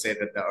ones who would say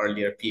that the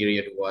earlier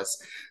period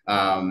was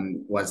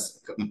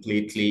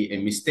completely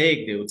a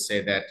mistake. They would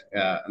say that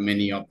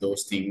many of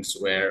those things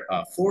were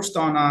forced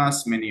on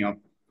us. Many of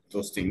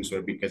those things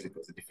were because it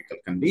was a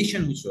difficult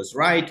condition, which was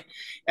right.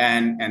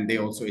 And they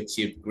also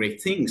achieved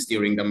great things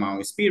during the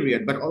Maoist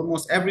period. But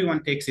almost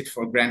everyone takes it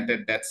for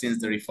granted that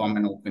since the reform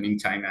and opening,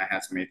 China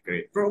has made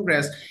great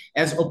progress,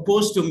 as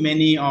opposed to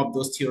many of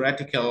those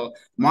theoretical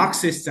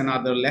Marxists and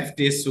other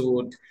leftists who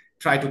would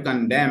try to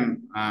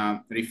condemn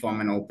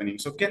reform and opening.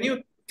 So can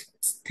you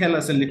tell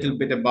us a little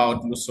bit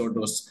about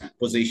Lusordo's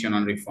position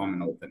on reform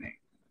and opening?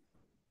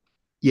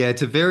 Yeah,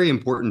 it's a very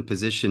important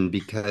position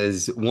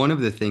because one of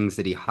the things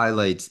that he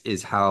highlights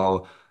is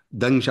how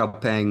Deng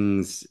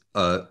Xiaoping's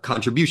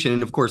contribution,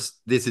 and of course,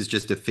 this is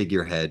just a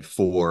figurehead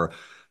for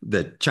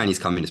the Chinese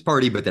Communist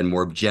Party, but then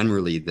more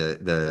generally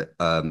the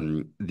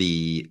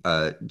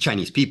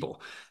Chinese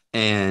people,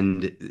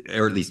 and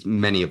or at least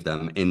many of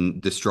them in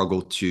the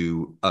struggle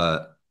to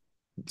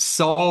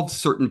solve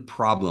certain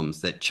problems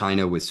that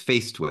China was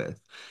faced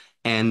with.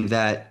 And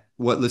that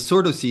what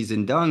Lesorto sees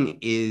in Deng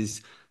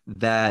is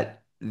that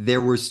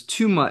there was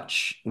too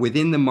much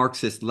within the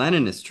Marxist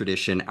Leninist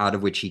tradition out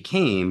of which he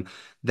came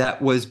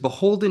that was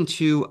beholden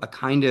to a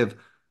kind of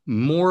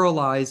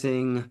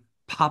moralizing,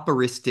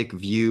 pauperistic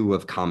view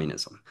of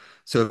communism.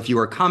 So if you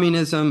were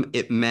communism,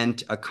 it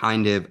meant a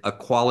kind of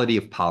equality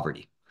of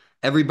poverty.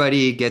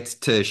 Everybody gets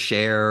to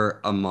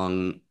share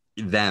among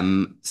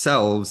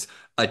themselves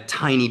a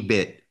tiny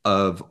bit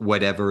of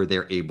whatever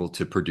they're able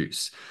to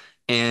produce.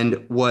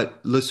 And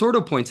what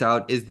Lesorto points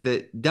out is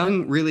that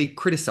Deng really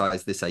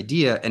criticized this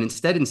idea and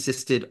instead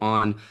insisted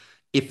on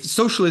if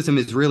socialism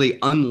is really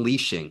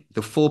unleashing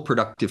the full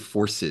productive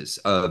forces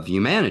of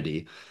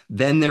humanity,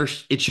 then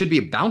it should be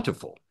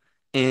bountiful.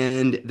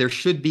 And there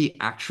should be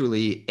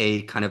actually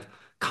a kind of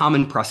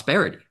common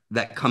prosperity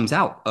that comes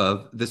out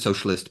of the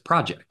socialist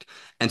project.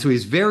 And so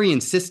he's very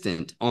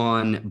insistent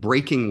on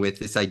breaking with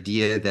this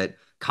idea that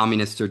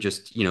communists are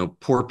just,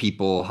 poor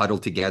people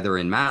huddled together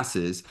in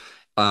masses.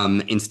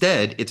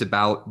 Instead, it's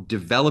about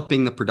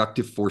developing the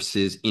productive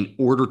forces in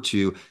order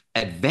to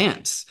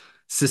advance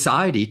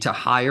society to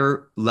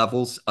higher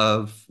levels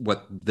of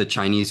what the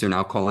Chinese are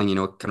now calling,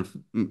 kind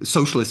of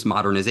socialist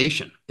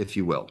modernization, if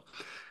you will.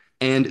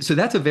 And so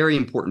that's a very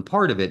important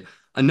part of it.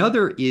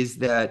 Another is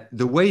that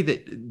the way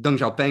that Deng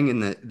Xiaoping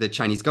and the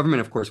Chinese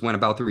government, of course, went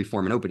about the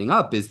reform and opening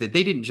up is that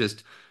they didn't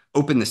just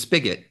open the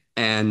spigot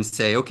and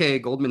say, okay,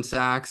 Goldman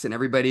Sachs and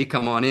everybody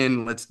come on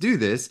in, let's do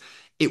this.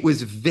 It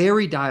was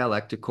very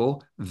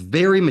dialectical,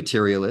 very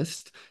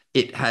materialist.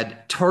 It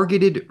had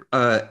targeted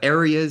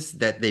areas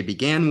that they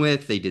began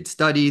with. They did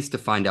studies to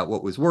find out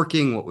what was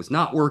working, what was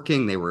not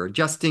working. They were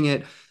adjusting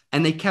it,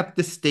 and they kept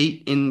the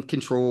state in the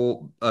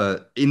control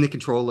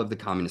of the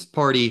Communist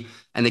Party,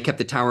 and they kept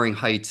the towering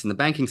heights in the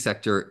banking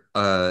sector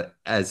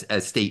as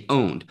state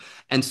owned.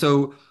 And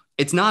so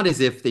it's not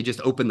as if they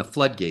just opened the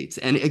floodgates.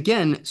 And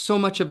again, so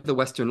much of the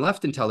Western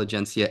left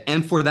intelligentsia,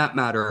 and for that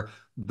matter,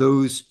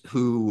 those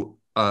who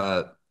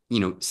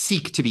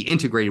seek to be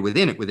integrated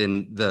within it,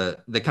 within the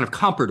kind of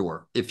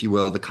comprador, if you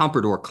will, the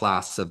comprador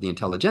class of the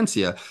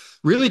intelligentsia,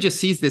 really just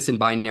sees this in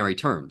binary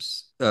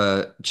terms.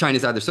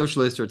 China's either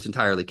socialist or it's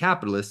entirely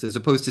capitalist, as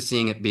opposed to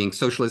seeing it being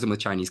socialism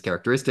with Chinese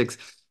characteristics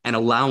and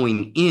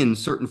allowing in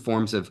certain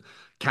forms of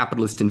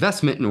capitalist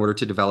investment in order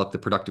to develop the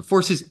productive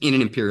forces in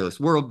an imperialist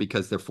world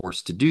because they're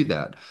forced to do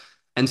that.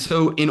 And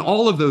so, in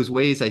all of those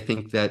ways, I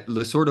think that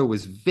Lesorto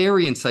was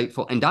very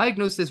insightful and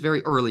diagnosed this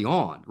very early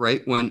on,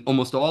 right? When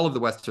almost all of the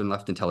Western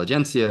left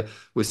intelligentsia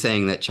was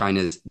saying that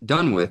China's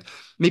done with.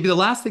 Maybe the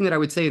last thing that I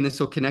would say, and this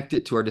will connect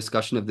it to our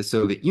discussion of the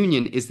Soviet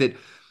Union, is that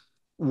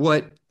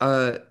what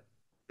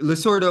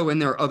Lesorto and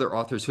there are other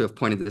authors who have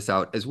pointed this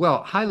out as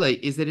well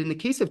highlight is that in the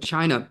case of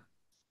China,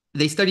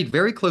 they studied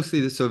very closely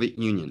the Soviet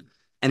Union.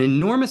 An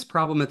enormous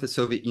problem that the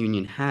Soviet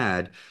Union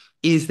had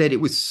is that it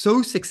was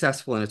so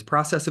successful in its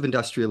process of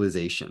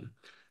industrialization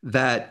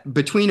that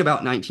between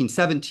about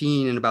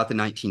 1917 and about the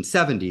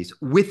 1970s,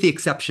 with the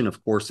exception,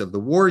 of course, of the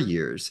war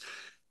years,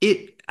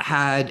 it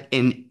had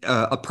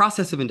a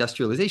process of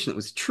industrialization that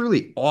was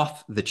truly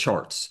off the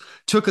charts.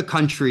 Took a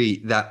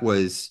country that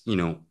was,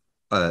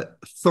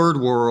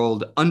 third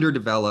world,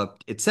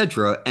 underdeveloped, et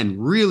cetera, and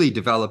really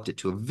developed it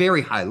to a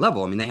very high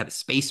level. I mean, they had a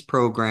space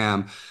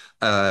program.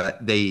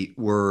 They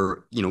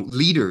were,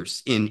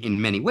 leaders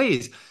in many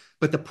ways.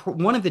 But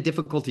one of the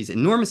difficulties,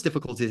 enormous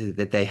difficulties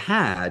that they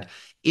had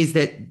is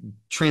that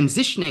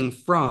transitioning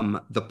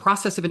from the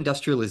process of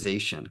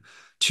industrialization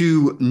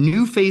to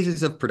new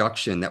phases of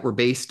production that were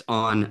based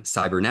on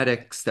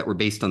cybernetics, that were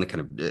based on the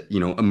kind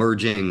of,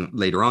 emerging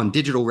later on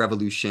digital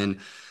revolution,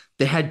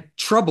 they had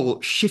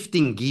trouble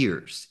shifting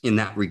gears in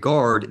that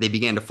regard. They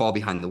began to fall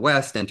behind the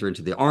West, enter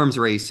into the arms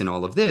race and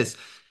all of this.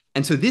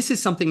 And so this is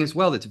something as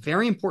well that's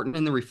very important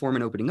in the reform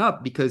and opening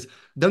up because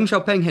Deng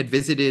Xiaoping had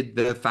visited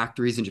the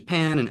factories in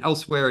Japan and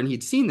elsewhere, and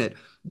he'd seen that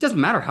it doesn't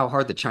matter how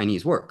hard the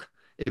Chinese work.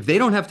 If they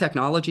don't have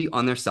technology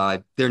on their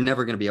side, they're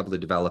never going to be able to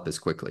develop as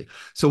quickly.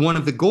 So one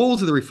of the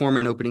goals of the reform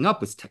and opening up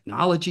was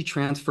technology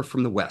transfer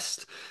from the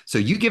West. So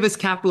you give us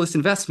capitalist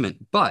investment,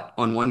 but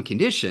on one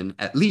condition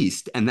at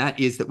least, and that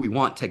is that we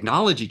want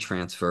technology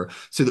transfer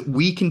so that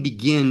we can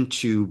begin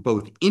to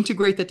both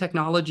integrate the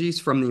technologies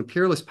from the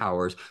imperialist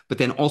powers, but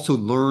then also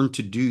learn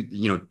to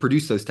do,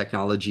 produce those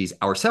technologies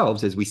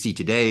ourselves, as we see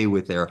today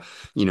with their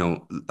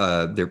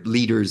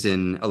leaders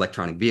in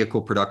electronic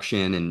vehicle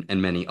production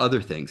and many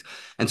other things.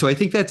 And so I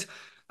think that's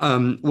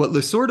what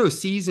Lisordo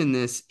sees in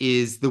this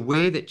is the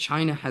way that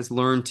China has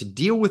learned to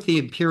deal with the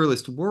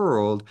imperialist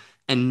world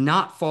and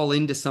not fall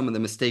into some of the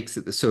mistakes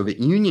that the Soviet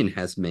Union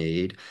has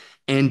made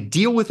and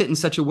deal with it in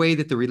such a way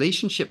that the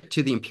relationship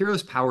to the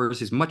imperialist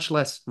powers is much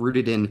less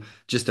rooted in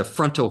just a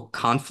frontal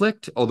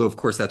conflict, although, of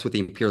course, that's what the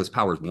imperialist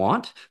powers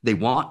want. They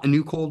want a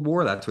new Cold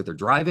War. That's what they're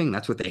driving.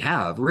 That's what they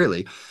have,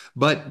 really.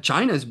 But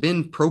China has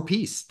been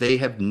pro-peace. They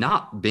have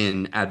not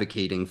been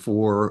advocating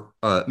for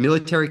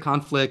military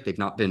conflict. They've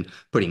not been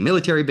putting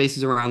military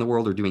bases around the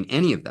world or doing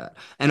any of that.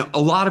 And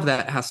a lot of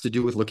that has to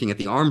do with looking at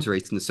the arms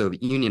race in the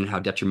Soviet Union and how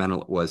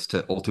detrimental it was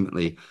to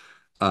ultimately,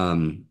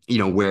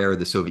 where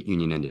the Soviet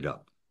Union ended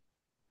up.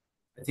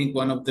 I think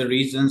one of the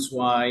reasons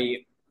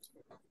why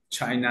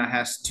China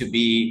has to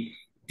be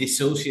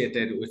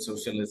dissociated with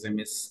socialism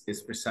is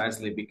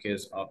precisely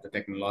because of the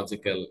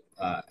technological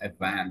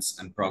advance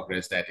and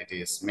progress that it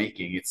is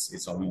making.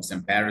 It's almost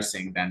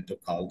embarrassing then to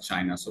call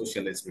China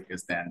socialist,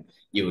 because then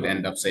you would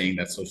end up saying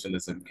that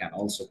socialism can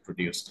also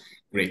produce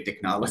great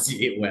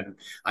technology. When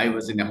I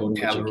was in a Which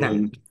hotel it can.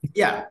 room,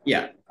 yeah,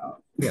 yeah.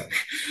 Yeah,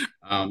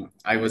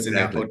 I was in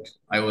a exactly.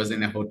 I was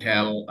in a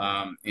hotel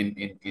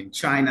in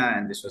China,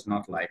 and this was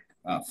not like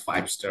a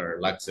five-star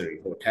luxury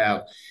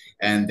hotel.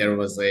 And there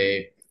was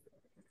a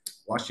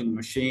washing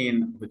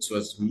machine which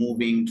was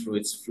moving through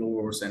its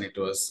floors, and it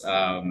was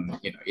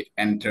it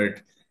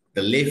entered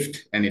the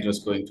lift and it was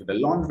going to the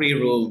laundry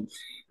room,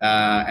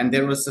 and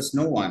there was just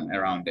no one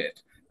around it.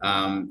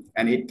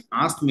 And it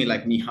asked me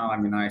like, "Ni hao." I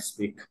mean, I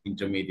speak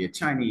intermediate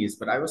Chinese,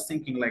 but I was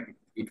thinking like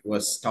it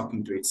was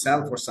talking to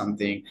itself or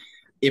something.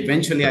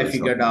 Eventually, I Really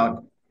figured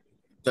something.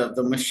 out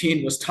the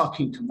machine was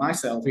talking to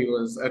myself. He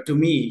was to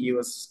me.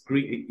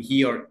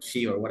 He or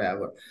she or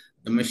whatever.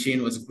 The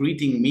machine was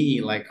greeting me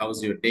like,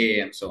 "How's your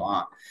day?" and so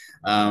on.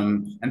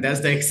 And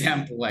that's the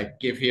example I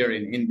give here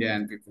in India,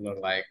 and people are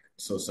like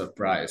so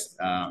surprised.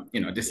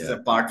 This is Yeah.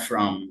 apart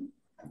from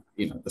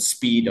the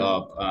speed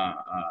of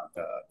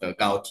the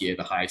Gautier,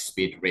 the high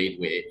speed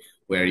railway,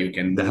 where you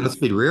can The move.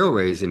 high-speed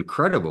railway is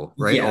incredible,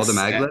 right? All the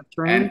Yes, maglev and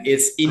trains,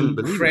 it's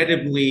unbelievable.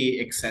 incredibly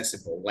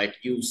accessible. Like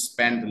you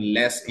spend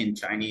less in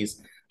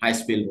Chinese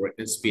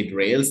speed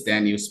rails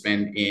than you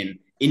spend in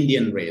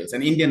Indian rails,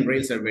 and Indian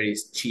rails are very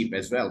cheap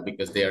as well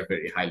because they are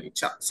very highly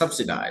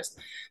subsidized,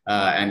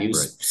 and you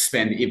Right.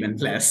 spend even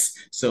less.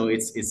 So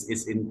it's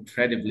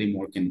incredibly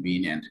more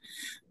convenient.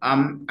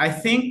 I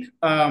think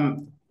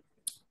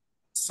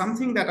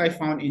something that I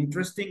found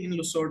interesting in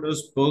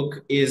Lusordo's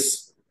book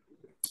is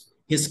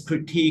his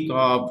critique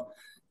of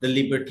the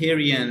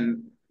libertarian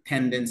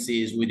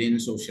tendencies within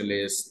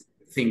socialist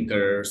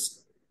thinkers,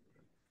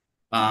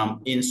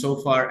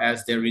 insofar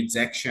as their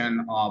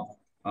rejection of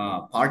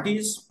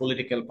parties,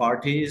 political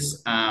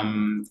parties,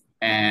 and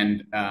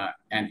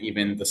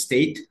even the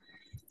state.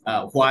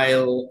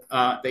 While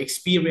the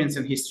experience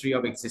and history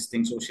of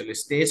existing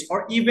socialist states,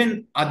 or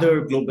even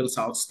other global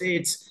South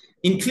states,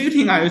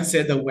 including, I would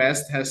say, the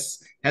West,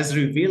 has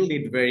revealed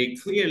it very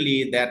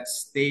clearly that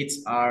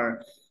states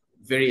are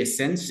very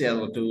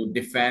essential to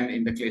defend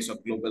in the case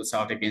of global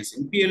South against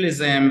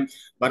imperialism,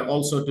 but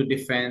also to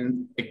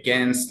defend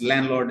against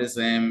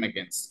landlordism,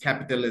 against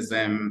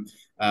capitalism,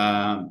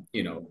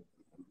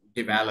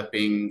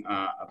 developing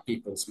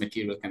people's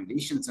material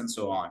conditions and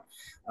so on.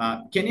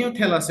 Can you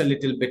tell us a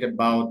little bit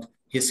about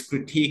his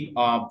critique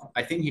of,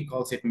 I think he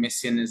calls it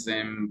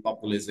messianism,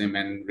 populism,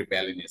 and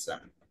rebellionism?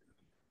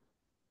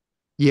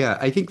 Yeah,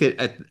 I think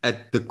that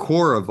at the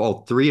core of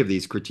all three of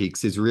these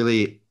critiques is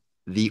really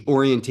the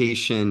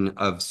orientation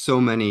of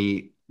so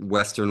many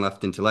Western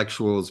left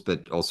intellectuals,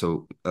 but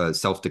also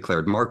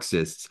self-declared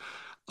Marxists,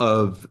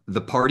 of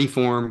the party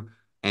form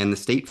and the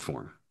state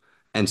form.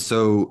 And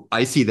so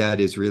I see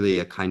that as really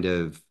a kind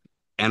of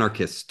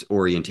anarchist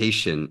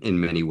orientation in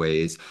many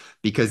ways,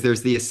 because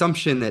there's the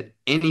assumption that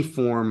any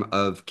form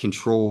of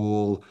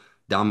control,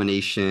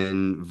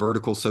 domination,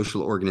 vertical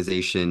social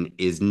organization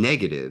is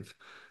negative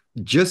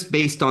just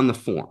based on the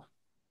form,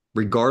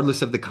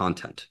 regardless of the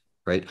content,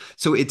 right?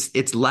 So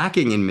it's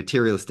lacking in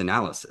materialist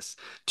analysis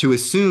to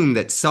assume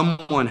that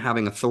someone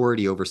having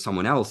authority over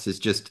someone else is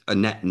just a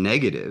net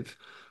negative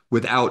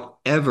without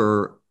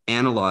ever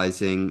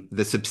analyzing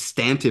the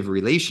substantive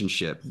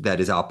relationship that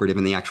is operative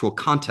in the actual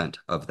content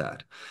of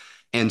that.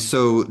 And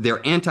so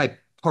their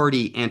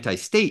anti-party,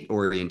 anti-state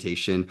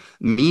orientation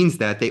means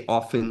that they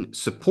often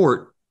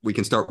support we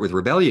can start with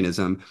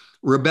rebellionism.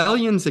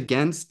 Rebellions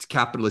against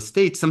capitalist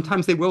states,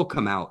 sometimes they will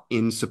come out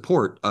in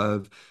support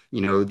of,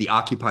 the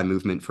Occupy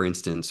movement, for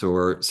instance,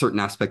 or certain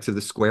aspects of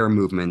the Square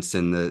movements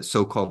and the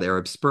so-called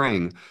Arab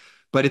Spring.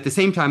 But at the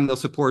same time, they'll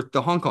support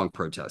the Hong Kong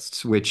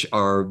protests, which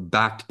are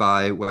backed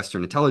by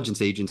Western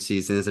intelligence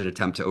agencies as an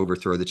attempt to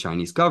overthrow the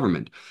Chinese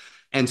government.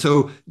 And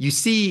so you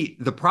see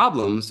the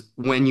problems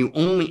when you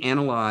only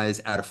analyze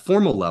at a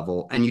formal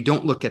level and you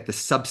don't look at the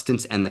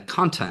substance and the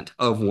content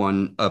of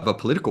a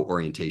political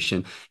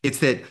orientation. It's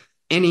that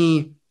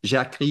any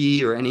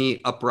jacquerie or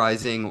any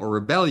uprising or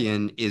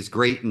rebellion is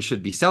great and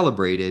should be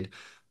celebrated.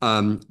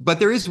 But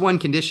there is one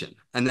condition,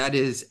 and that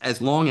is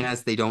as long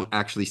as they don't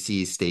actually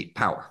seize state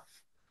power,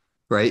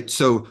 right?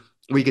 So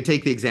we could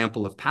take the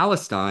example of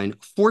Palestine.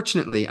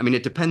 Fortunately, I mean,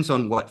 it depends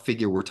on what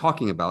figure we're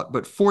talking about,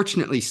 but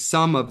fortunately,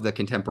 some of the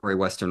contemporary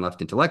Western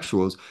left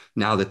intellectuals,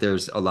 now that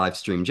there's a live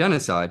stream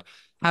genocide,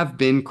 have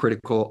been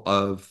critical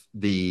of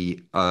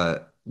the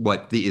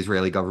what the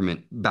Israeli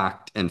government,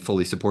 backed and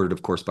fully supported,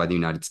 of course, by the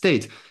United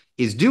States,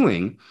 is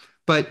doing.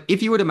 But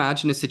if you would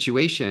imagine a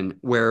situation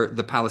where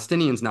the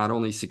Palestinians not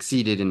only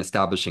succeeded in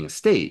establishing a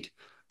state,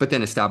 but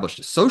then established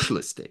a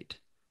socialist state,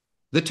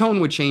 the tone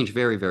would change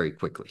very, very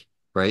quickly,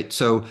 right?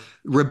 So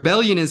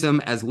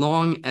rebellionism, as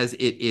long as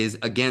it is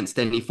against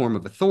any form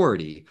of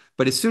authority,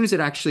 but as soon as it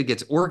actually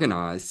gets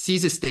organized,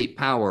 seizes state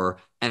power,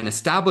 and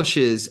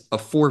establishes a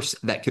force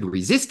that could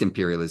resist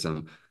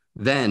imperialism,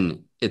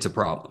 then it's a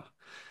problem.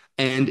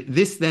 And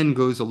this then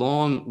goes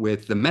along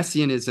with the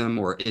messianism,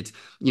 or it's,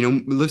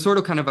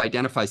 Lisordo kind of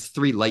identifies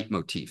three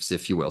leitmotifs,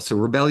 if you will. So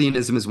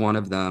rebellionism is one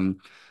of them.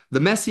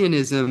 The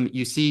messianism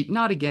you see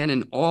not again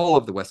in all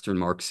of the Western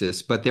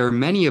Marxists, but there are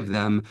many of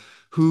them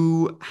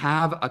who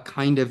have a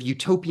kind of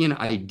utopian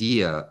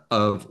idea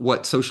of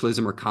what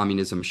socialism or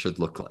communism should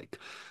look like.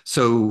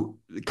 So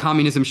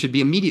communism should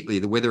be immediately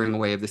the withering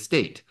away of the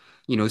state.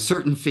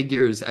 Certain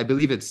figures, I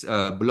believe it's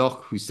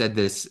Bloch who said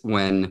this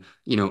when,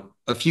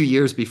 a few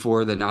years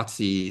before the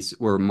Nazis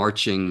were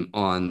marching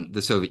on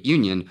the Soviet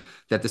Union,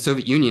 that the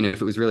Soviet Union,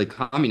 if it was really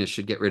communist,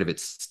 should get rid of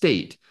its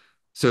state.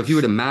 So if you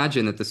would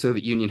imagine that the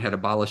Soviet Union had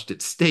abolished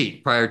its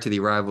state prior to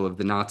the arrival of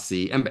the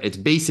Nazi, and it's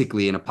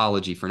basically an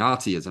apology for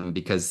Nazism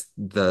because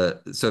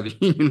the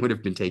Soviet Union would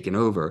have been taken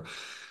over.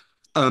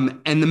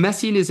 And the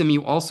messianism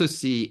you also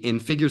see in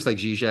figures like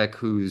Žižek,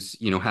 who's,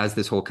 has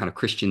this whole kind of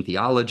Christian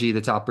theology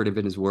that's operative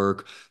in his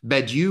work.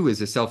 Badiou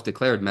is a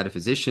self-declared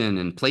metaphysician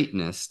and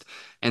Platonist.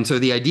 And so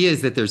the idea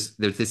is that there's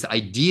this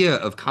idea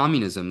of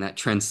communism that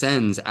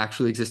transcends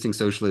actually existing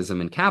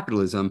socialism and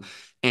capitalism.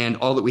 And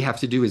all that we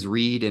have to do is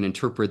read and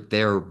interpret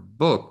their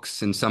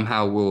books, and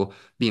somehow we'll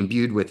be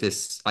imbued with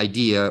this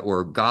idea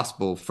or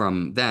gospel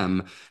from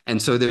them. And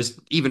so there's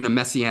even a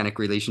messianic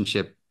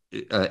relationship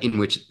in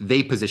which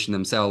they position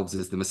themselves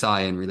as the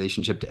Messiah in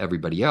relationship to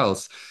everybody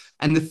else.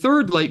 And the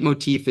third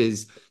leitmotif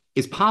is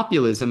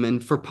populism.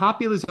 And for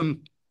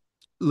populism,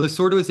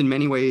 Lisordo is in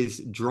many ways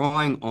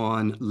drawing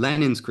on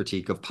Lenin's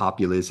critique of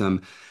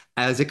populism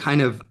as a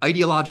kind of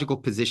ideological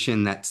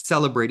position that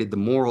celebrated the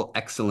moral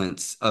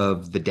excellence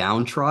of the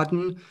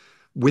downtrodden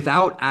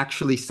without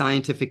actually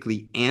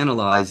scientifically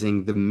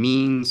analyzing the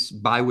means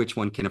by which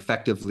one can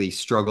effectively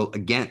struggle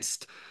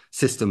against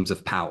systems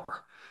of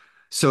power.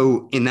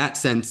 So in that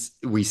sense,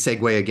 we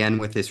segue again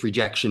with this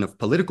rejection of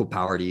political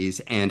parties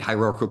and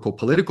hierarchical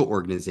political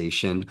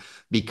organization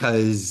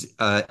because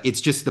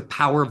it's just the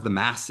power of the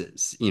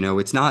masses.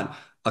 It's not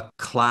a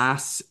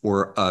class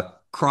or a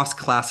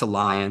cross-class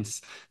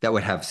alliance that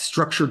would have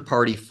structured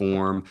party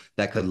form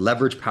that could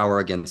leverage power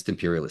against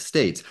imperialist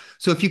states.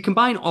 So if you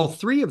combine all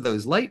three of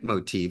those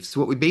leitmotifs,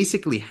 what we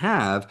basically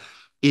have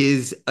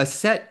is a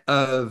set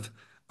of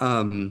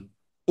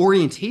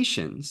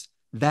orientations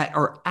that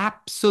are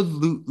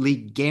absolutely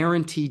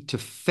guaranteed to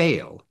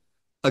fail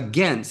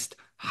against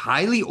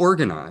highly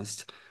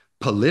organized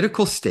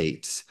political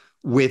states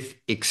with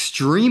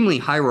extremely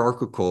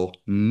hierarchical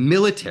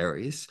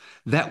militaries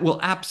that will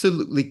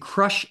absolutely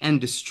crush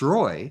and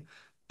destroy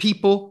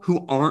people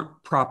who aren't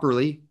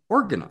properly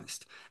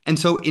organized. And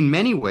so, in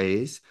many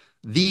ways,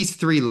 these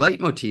three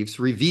leitmotifs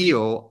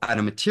reveal at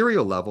a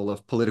material level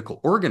of political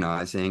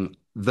organizing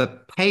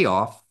the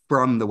payoff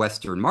from the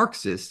Western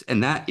Marxists,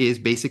 and that is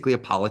basically a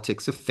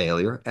politics of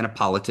failure and a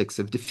politics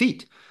of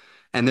defeat.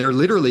 And they're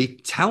literally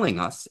telling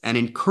us and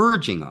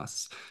encouraging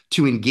us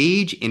to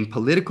engage in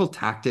political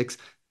tactics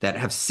that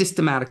have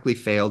systematically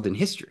failed in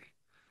history.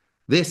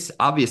 This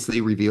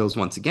obviously reveals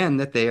once again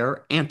that they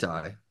are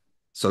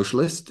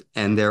anti-socialist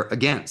and they're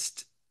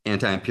against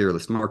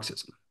anti-imperialist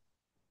Marxism.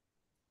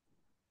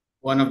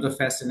 One of the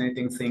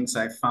fascinating things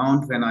I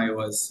found when I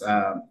was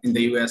in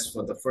the US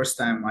for the first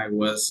time, I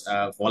was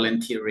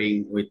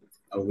volunteering with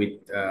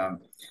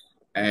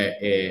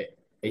a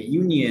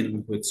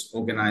union which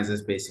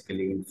organizes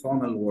basically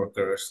informal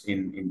workers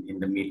in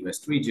the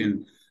Midwest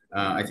region.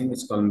 I think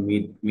it's called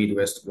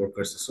Midwest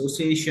Workers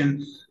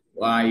Association.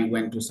 I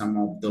went to some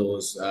of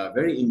those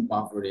very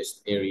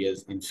impoverished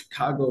areas in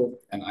Chicago,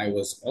 and I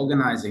was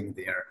organizing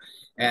there.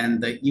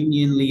 And the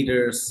union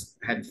leaders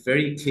had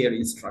very clear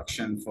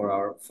instruction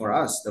for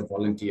us, the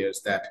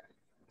volunteers, that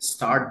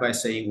start by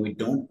saying we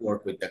don't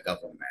work with the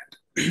government.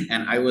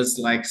 And I was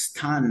like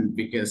stunned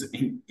because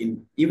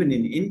even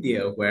in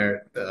India,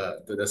 where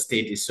the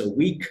state is so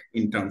weak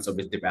in terms of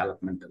its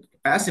developmental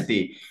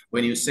capacity,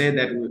 when you say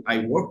that I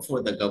work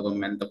for the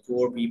government, the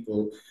poor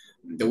people,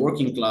 the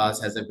working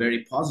class has a very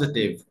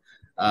positive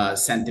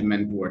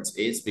sentiment towards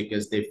it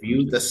because they view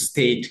the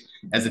state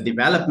as a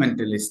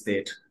developmental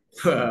state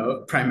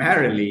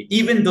primarily,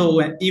 even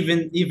though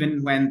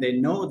even when they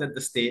know that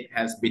the state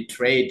has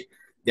betrayed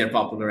their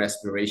popular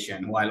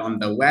aspiration. While on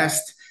the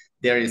West,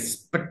 there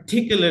is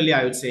particularly,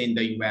 I would say, in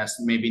the US,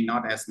 maybe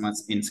not as much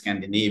in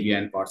Scandinavia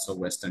and parts of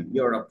Western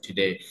Europe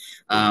today,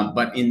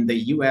 but in the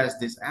US,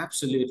 this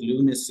absolute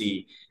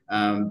lunacy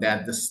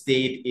that the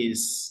state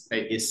is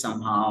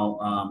somehow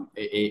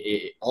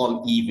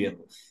all evil,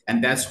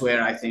 and that's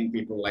where I think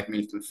people like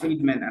Milton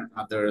Friedman and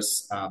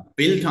others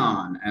built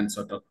on and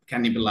sort of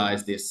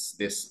cannibalized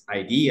this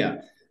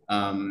idea.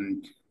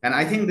 And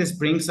I think this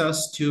brings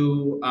us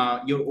to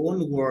your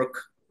own work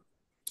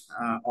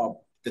of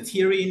the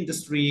theory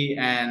industry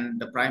and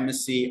the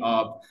primacy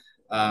of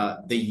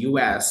the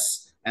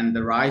US and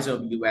the rise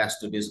of US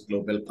to this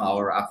global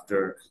power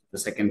after the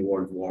Second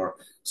World War.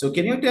 So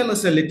can you tell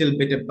us a little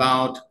bit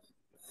about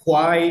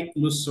why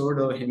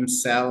Lusordo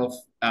himself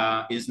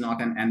is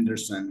not an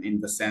Anderson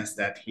in the sense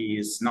that he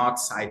is not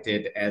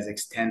cited as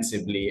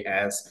extensively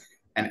as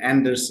an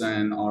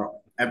Anderson or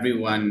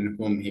everyone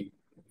whom he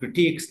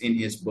critiques in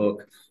his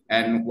book?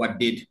 And what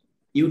did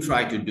you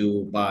try to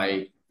do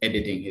by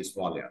editing his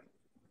volume?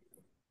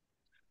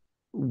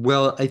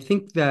 Well, I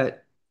think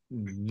that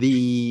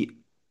the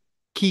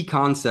key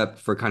concept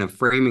for kind of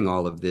framing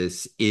all of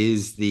this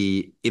is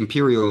the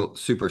imperial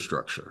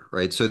superstructure,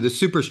 right? So the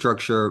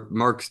superstructure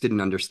Marx didn't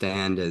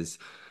understand as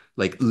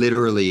like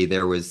literally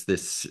there was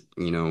this,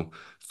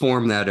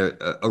 form that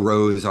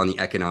arose on the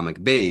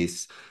economic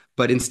base,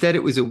 but instead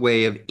it was a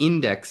way of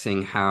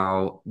indexing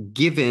how,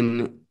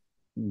 given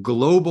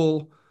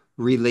global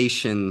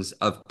relations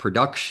of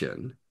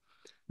production,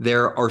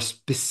 there are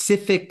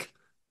specific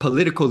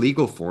political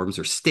legal forms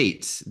or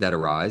states that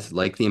arise,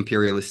 like the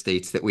imperialist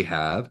states that we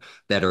have,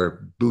 that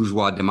are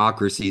bourgeois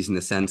democracies in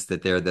the sense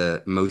that they're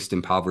the most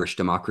impoverished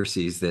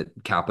democracies that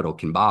capital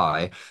can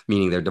buy,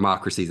 meaning they're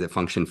democracies that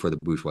function for the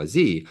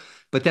bourgeoisie.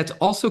 But that's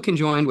also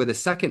conjoined with a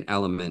second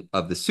element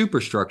of the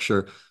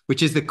superstructure,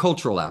 which is the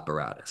cultural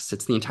apparatus.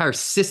 It's the entire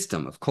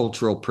system of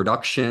cultural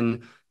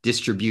production,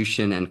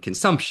 distribution, and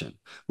consumption,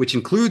 which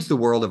includes the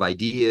world of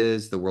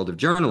ideas, the world of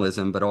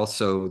journalism, but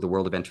also the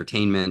world of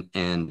entertainment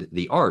and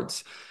the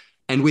arts.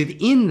 And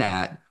within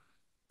that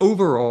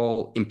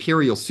overall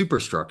imperial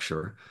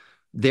superstructure,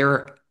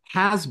 there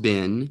has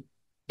been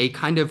a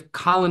kind of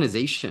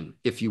colonization,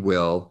 if you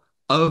will,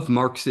 of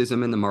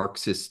Marxism and the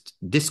Marxist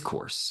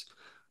discourse,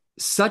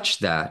 such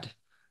that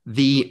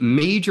the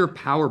major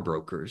power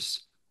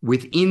brokers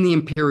within the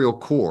imperial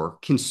core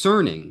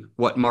concerning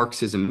what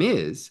Marxism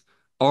is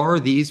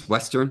are these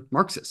Western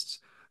Marxists.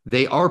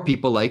 They are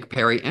people like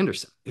Perry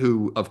Anderson,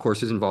 who, of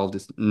course, is involved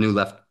in New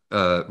Left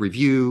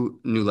Review,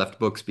 New Left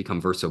books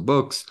become Verso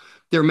books.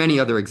 There are many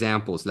other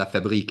examples. La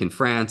Fabrique in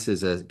France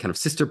is a kind of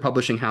sister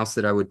publishing house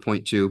that I would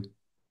point to.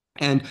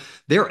 And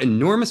they're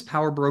enormous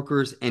power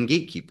brokers and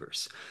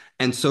gatekeepers.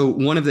 And so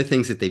one of the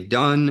things that they've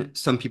done,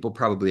 some people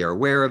probably are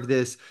aware of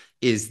this,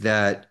 is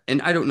that,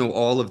 and I don't know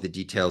all of the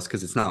details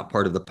because it's not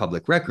part of the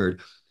public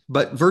record,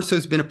 but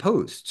Verso's been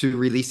opposed to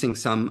releasing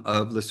some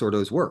of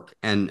Lesorto's work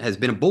and has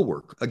been a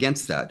bulwark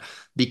against that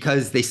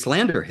because they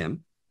slander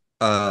him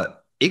uh,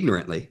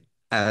 ignorantly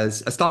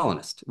as a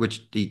Stalinist,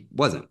 which he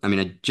wasn't. I mean,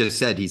 I just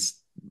said he's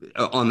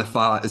on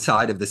the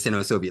side of the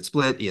Sino-Soviet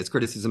split. He has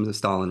criticisms of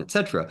Stalin,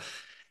 etc.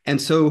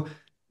 And so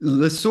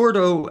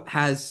Lesorto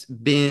has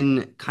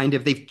been kind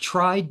of, they've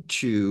tried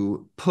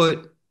to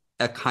put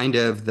a kind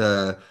of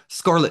the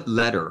scarlet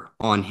letter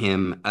on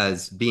him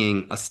as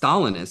being a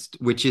Stalinist,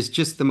 which is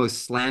just the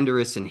most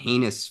slanderous and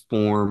heinous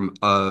form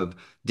of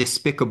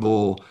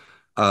despicable,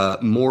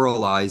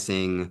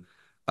 moralizing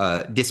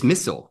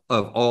dismissal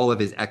of all of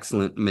his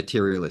excellent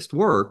materialist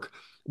work,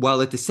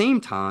 while at the same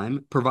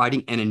time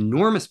providing an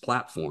enormous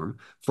platform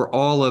for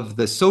all of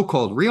the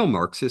so-called real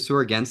Marxists who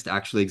are against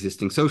actually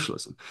existing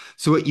socialism.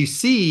 So what you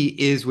see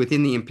is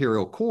within the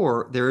imperial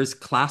core, there is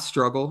class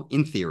struggle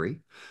in theory,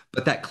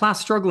 but that class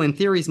struggle in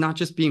theory is not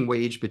just being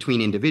waged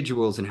between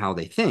individuals and how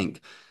they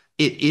think.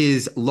 It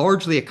is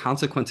largely a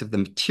consequence of the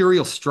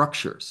material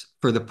structures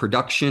for the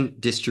production,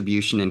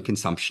 distribution, and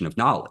consumption of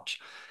knowledge.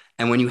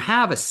 And when you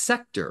have a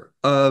sector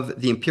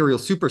of the imperial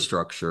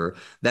superstructure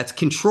that's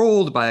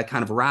controlled by a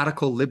kind of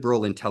radical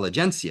liberal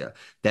intelligentsia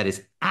that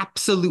is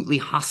absolutely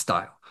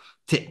hostile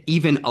to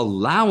even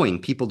allowing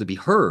people to be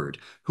heard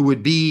who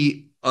would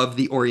be of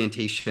the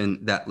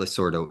orientation that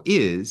Lesorto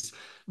is,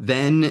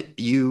 then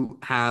you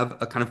have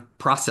a kind of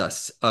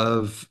process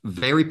of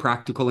very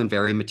practical and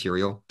very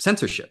material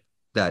censorship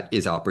that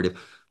is operative,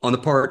 on the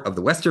part of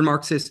the Western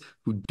Marxists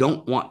who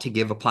don't want to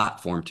give a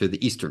platform to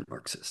the Eastern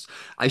Marxists.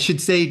 I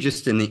should say,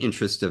 just in the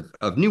interest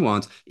of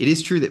nuance, it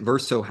is true that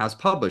Verso has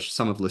published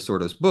some of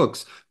Lasordo's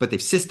books, but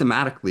they've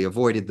systematically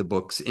avoided the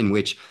books in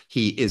which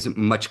he is a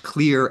much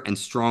clear and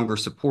stronger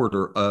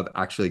supporter of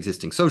actually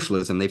existing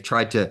socialism. They've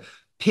tried to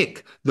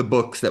pick the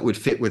books that would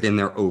fit within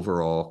their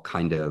overall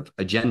kind of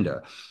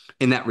agenda.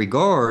 In that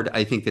regard,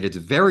 I think that it's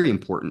very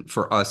important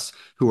for us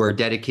who are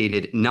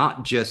dedicated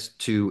not just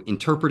to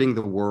interpreting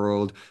the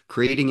world,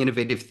 creating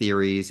innovative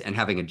theories, and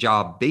having a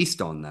job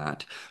based on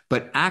that,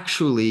 but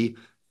actually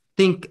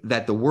think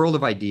that the world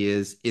of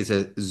ideas is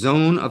a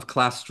zone of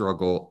class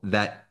struggle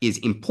that is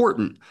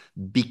important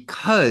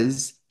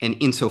because and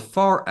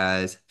insofar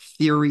as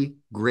theory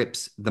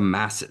grips the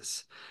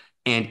masses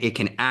and it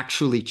can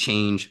actually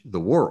change the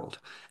world.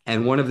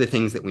 And one of the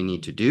things that we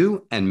need to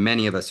do, and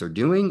many of us are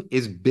doing,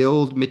 is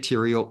build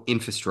material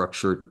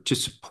infrastructure to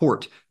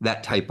support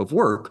that type of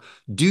work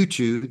due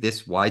to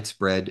this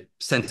widespread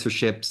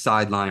censorship,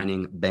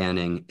 sidelining,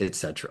 banning,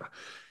 etc.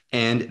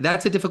 And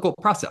that's a difficult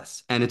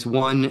process. And it's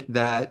one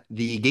that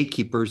the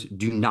gatekeepers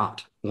do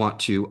not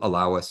want to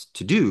allow us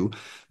to do.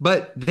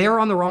 But they're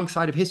on the wrong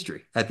side of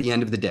history at the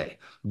end of the day.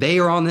 They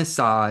are on the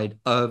side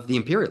of the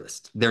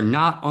imperialists. They're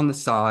not on the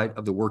side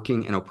of the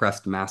working and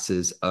oppressed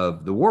masses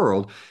of the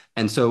world.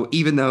 And so,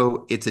 even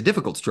though it's a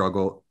difficult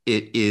struggle,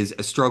 it is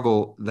a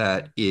struggle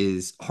that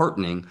is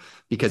heartening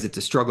because it's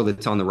a struggle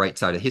that's on the right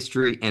side of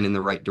history and in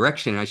the right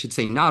direction. And I should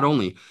say, not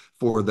only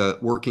for the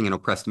working and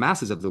oppressed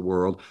masses of the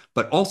world,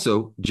 but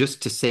also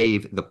just to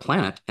save the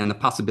planet and the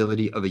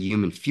possibility of a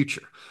human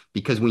future,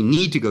 because we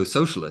need to go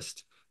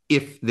socialist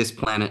if this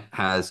planet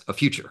has a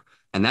future.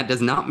 And that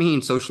does not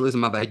mean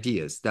socialism of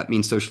ideas. That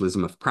means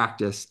socialism of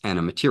practice and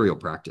a material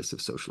practice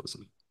of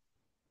socialism.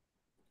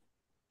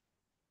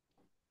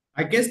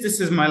 I guess this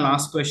is my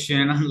last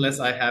question, unless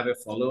I have a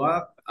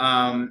follow-up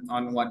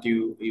on what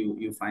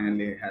you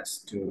finally has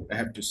to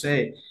have to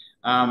say.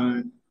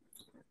 Um,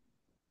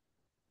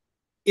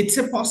 it's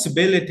a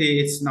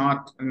possibility. It's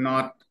not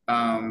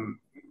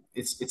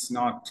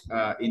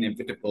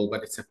inevitable,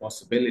 but it's a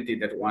possibility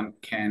that one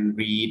can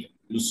read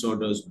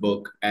Lusordo's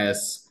book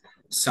as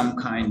some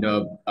kind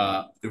of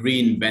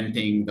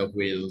reinventing the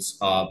wheels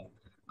of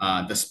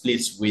the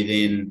splits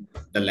within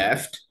the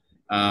left,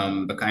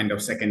 the kind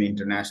of second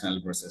international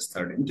versus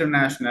third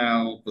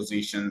international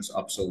positions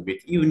of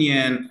Soviet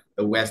Union,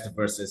 the West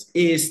versus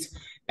East.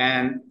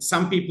 And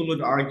some people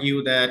would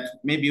argue that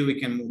maybe we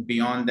can move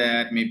beyond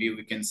that. Maybe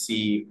we can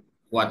see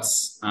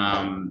what's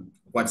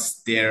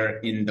there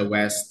in the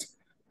West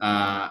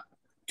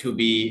to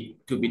be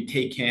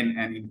taken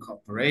and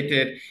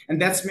incorporated.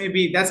 And that's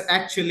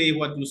actually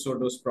what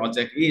Lusordo's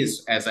project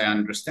is, as I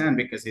understand,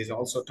 because he's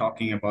also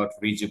talking about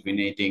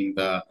rejuvenating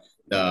the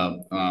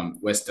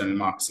Western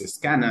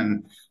Marxist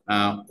canon,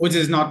 which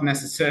is not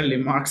necessarily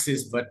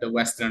Marxist, but the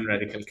Western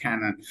radical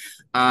canon.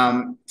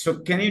 So,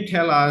 can you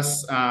tell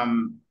us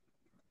um,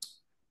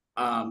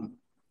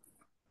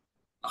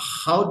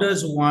 how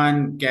does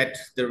one get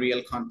the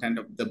real content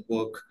of the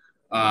book?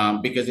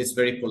 Because it's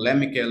very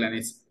polemical and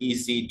it's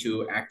easy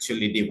to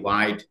actually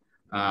divide,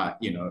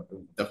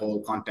 the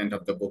whole content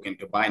of the book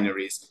into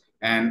binaries.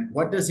 And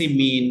what does he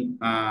mean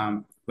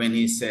when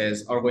he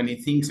says or when he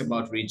thinks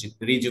about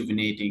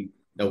rejuvenating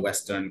the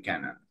Western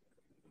canon?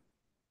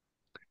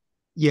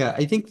 Yeah,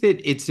 I think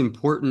that it's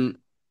important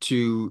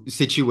to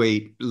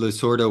situate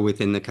Lasorda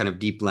within the kind of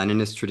deep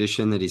Leninist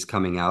tradition that he's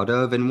coming out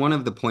of. And one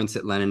of the points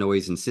that Lenin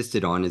always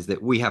insisted on is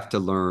that we have to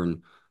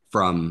learn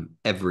from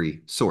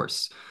every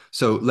source.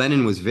 So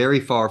Lenin was very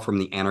far from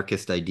the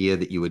anarchist idea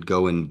that you would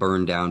go and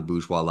burn down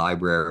bourgeois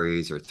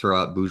libraries or throw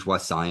out bourgeois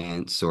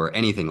science or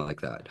anything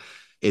like that.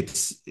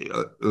 It's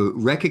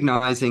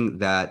recognizing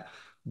that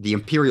the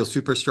imperial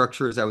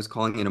superstructure, as I was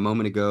calling it a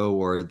moment ago,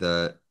 or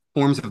the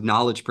forms of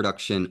knowledge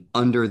production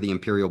under the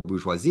imperial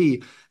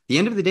bourgeoisie, at the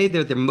end of the day,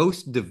 they're the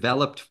most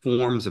developed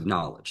forms of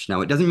knowledge.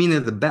 Now, it doesn't mean they're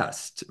the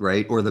best,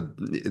 right? Or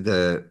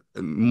the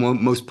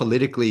most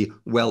politically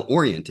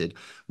well-oriented.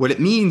 What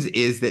it means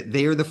is that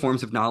they are the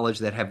forms of knowledge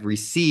that have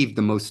received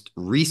the most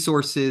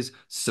resources,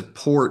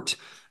 support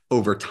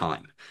over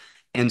time.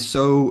 And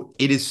so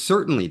it is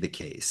certainly the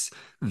case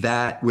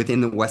that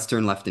within the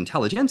Western left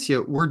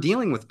intelligentsia, we're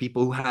dealing with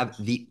people who have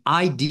the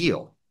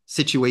ideal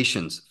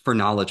situations for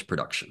knowledge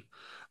production.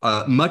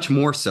 Much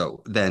more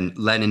so than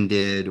Lenin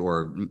did,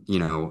 or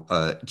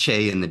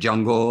Che in the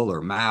jungle,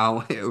 or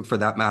Mao, for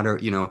that matter.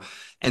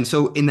 And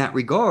so, in that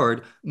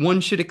regard,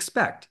 one should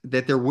expect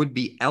that there would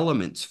be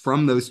elements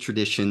from those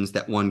traditions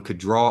that one could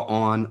draw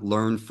on,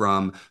 learn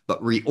from,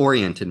 but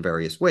reorient in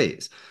various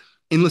ways.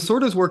 In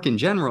Lasorda's work in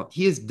general,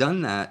 he has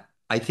done that,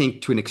 I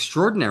think, to an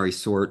extraordinary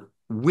sort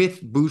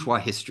with bourgeois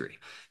history.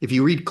 If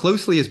you read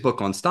closely his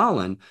book on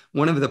Stalin,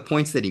 one of the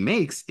points that he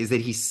makes is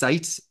that he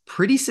cites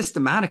pretty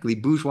systematically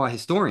bourgeois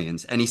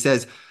historians. And he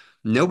says,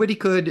 nobody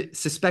could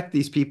suspect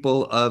these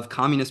people of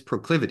communist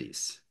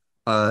proclivities.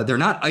 They're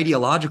not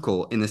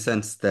ideological in the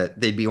sense that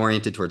they'd be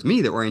oriented towards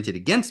me, they're oriented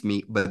against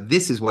me, but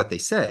this is what they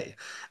say.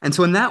 And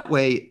so, in that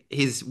way,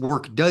 his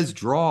work does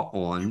draw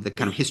on the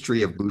kind of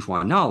history of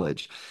bourgeois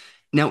knowledge.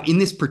 Now, in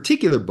this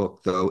particular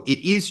book, though, it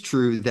is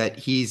true that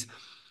he's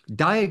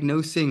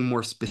diagnosing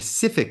more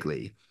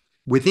specifically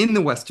within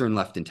the Western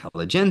left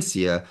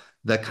intelligentsia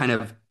the kind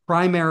of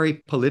primary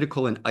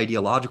political and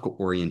ideological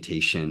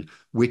orientation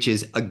which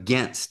is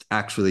against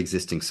actually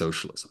existing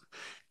socialism.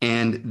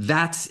 And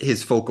that's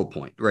his focal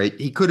point, right?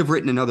 He could have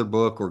written another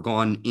book or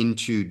gone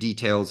into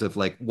details of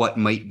like what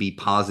might be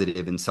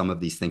positive in some of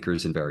these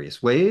thinkers in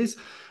various ways.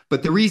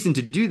 But the reason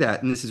to do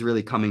that, and this is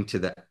really coming to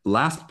the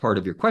last part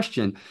of your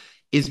question,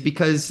 is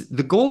because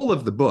the goal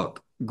of the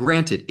book,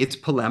 granted, it's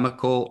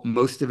polemical,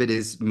 most of it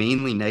is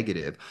mainly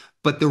negative,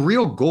 but the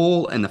real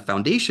goal and the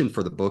foundation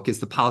for the book is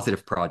the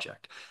positive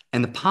project.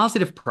 And the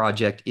positive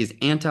project is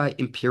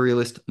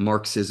anti-imperialist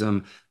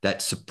Marxism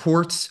that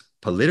supports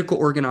political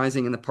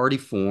organizing in the party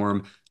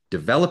form,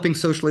 developing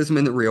socialism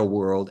in the real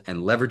world, and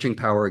leveraging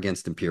power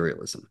against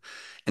imperialism.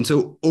 And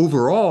so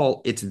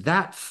overall, it's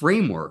that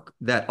framework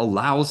that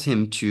allows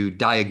him to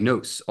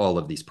diagnose all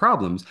of these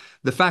problems.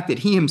 The fact that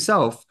he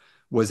himself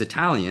was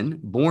Italian,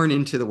 born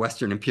into the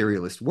Western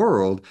imperialist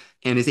world,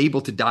 and is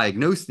able to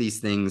diagnose these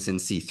things and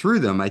see through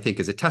them, I think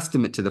is a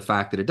testament to the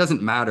fact that it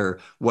doesn't matter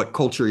what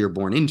culture you're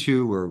born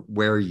into or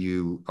where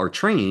you are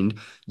trained,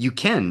 you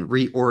can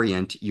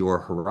reorient your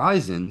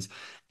horizons.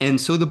 And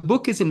so the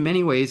book is in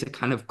many ways a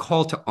kind of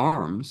call to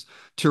arms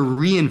to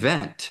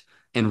reinvent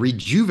and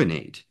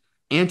rejuvenate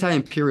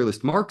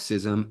anti-imperialist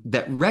Marxism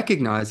that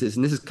recognizes,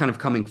 and this is kind of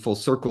coming full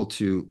circle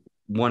to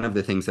one of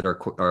the things that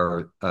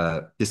our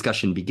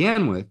discussion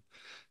began with,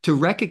 to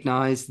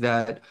recognize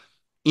that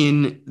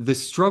in the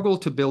struggle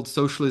to build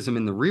socialism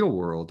in the real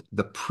world,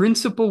 the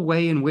principal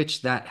way in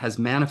which that has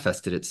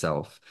manifested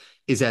itself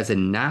is as a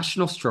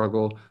national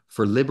struggle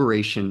for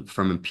liberation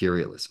from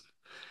imperialism.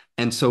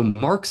 And so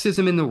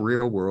Marxism in the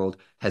real world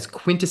has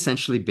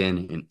quintessentially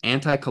been an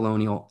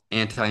anti-colonial,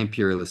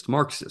 anti-imperialist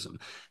Marxism.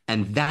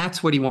 And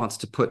that's what he wants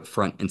to put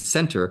front and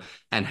center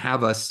and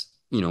have us,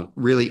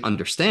 really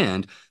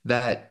understand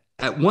that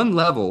at one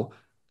level,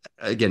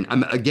 again,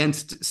 I'm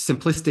against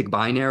simplistic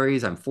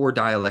binaries. I'm for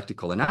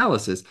dialectical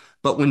analysis.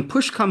 But when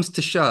push comes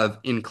to shove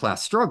in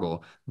class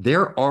struggle,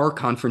 there are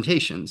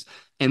confrontations.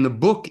 And the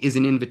book is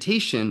an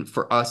invitation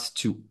for us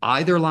to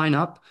either line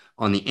up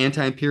on the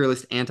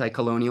anti-imperialist,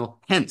 anti-colonial,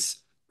 hence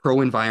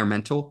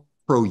pro-environmental,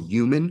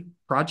 pro-human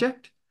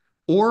project,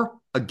 or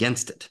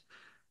against it.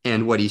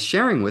 And what he's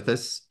sharing with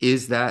us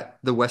is that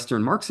the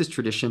Western Marxist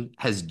tradition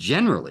has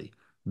generally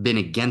been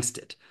against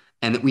it,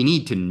 and that we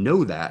need to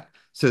know that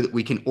so that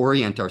we can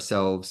orient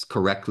ourselves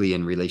correctly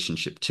in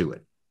relationship to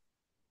it.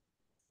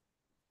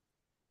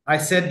 I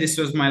said this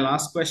was my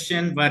last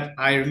question, but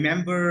I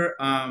remember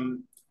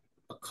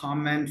a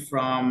comment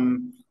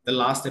from the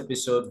last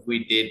episode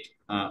we did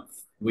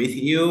with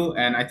you,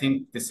 and I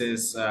think this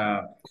is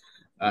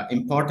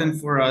important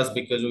for us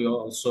because we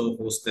also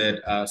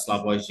hosted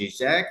Slavoj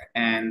Žižek,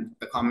 and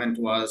the comment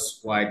was,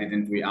 why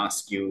didn't we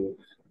ask you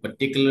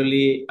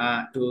particularly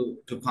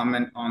to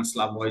comment on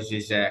Slavoj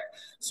Žižek?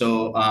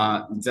 So,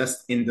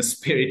 just in the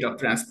spirit of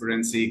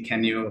transparency,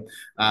 can you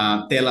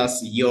tell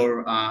us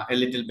a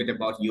little bit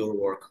about your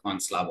work on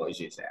Slavoj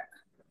Žižek?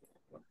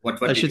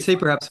 What I did should you say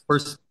find? perhaps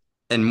first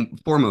and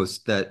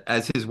foremost that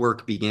as his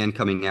work began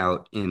coming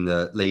out in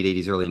the late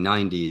 80s, early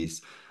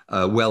 90s,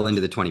 well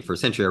into the 21st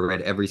century, I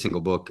read every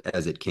single book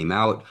as it came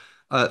out.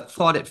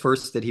 Thought at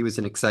first that he was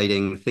an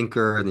exciting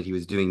thinker and that he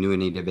was doing new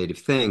and innovative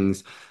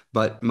things.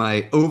 But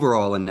my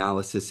overall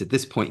analysis at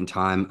this point in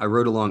time, I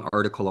wrote a long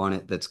article on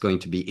it that's going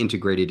to be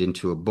integrated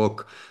into a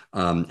book.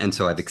 And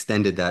so I've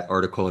extended that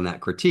article and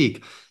that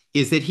critique,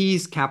 is that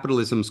he's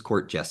capitalism's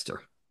court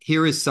jester.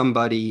 Here is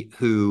somebody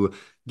who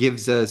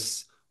gives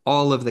us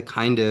all of the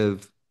kind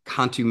of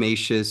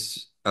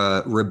contumacious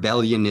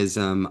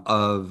rebellionism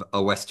of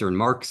a Western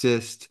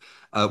Marxist,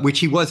 which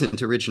he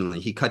wasn't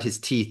originally. He cut his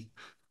teeth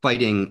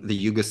fighting the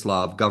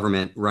Yugoslav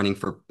government, running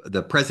for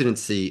the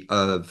presidency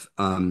of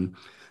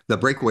the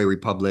breakaway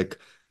republic,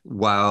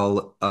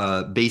 while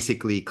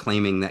basically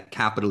claiming that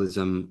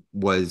capitalism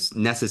was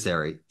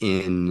necessary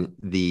in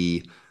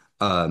the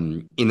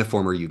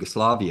former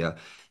Yugoslavia,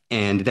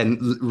 and then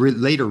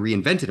later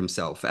reinvented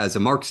himself as a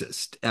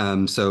Marxist.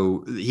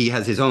 So he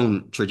has his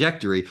own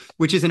trajectory,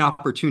 which is an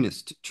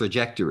opportunist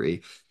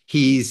trajectory.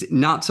 He's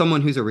not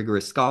someone who's a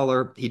rigorous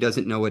scholar. He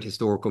doesn't know what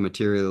historical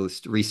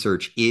materialist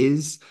research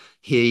is.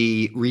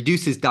 He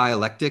reduces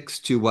dialectics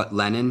to what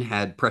Lenin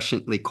had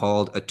presciently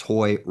called a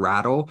toy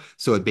rattle.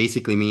 So it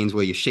basically means,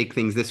 well, you shake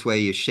things this way,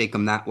 you shake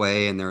them that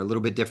way, and they're a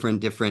little bit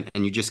different,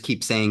 and you just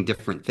keep saying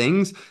different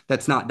things.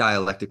 That's not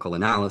dialectical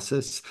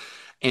analysis.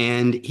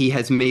 And he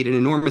has made an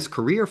enormous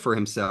career for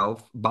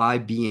himself by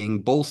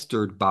being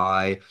bolstered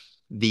by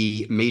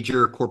the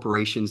major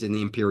corporations in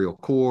the imperial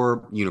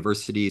core,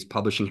 universities,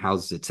 publishing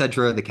houses,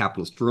 etc., the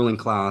capitalist ruling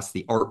class,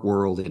 the art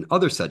world, and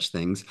other such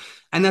things.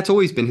 And that's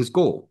always been his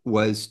goal,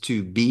 was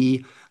to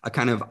be a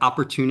kind of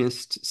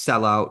opportunist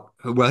sellout.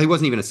 Well, he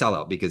wasn't even a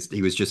sellout because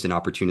he was just an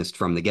opportunist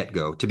from the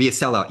get-go. To be a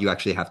sellout, you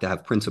actually have to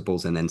have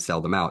principles and then sell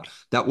them out.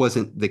 That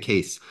wasn't the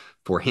case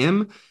for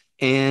him.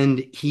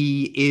 And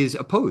he is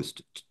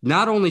opposed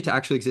not only to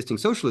actually existing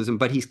socialism,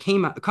 but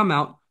come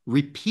out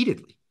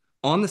repeatedly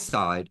on the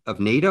side of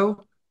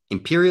NATO,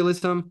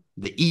 imperialism,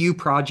 the EU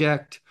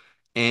project,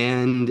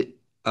 and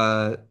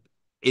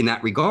in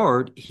that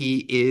regard,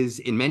 he is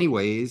in many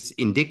ways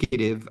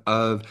indicative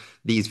of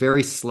these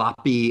very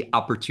sloppy,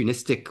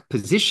 opportunistic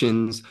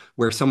positions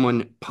where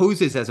someone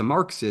poses as a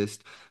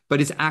Marxist,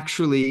 but is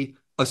actually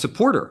a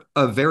supporter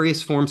of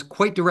various forms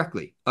quite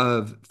directly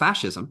of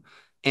fascism.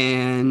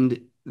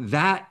 And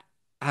that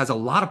has a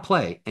lot of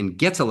play and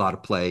gets a lot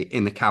of play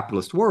in the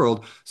capitalist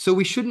world. So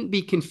we shouldn't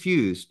be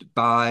confused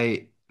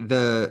by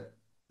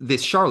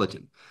this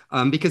charlatan,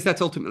 because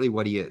that's ultimately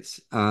what he is.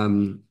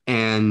 And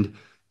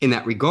in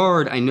that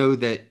regard, I know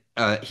that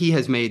he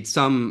has made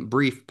some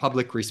brief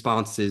public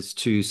responses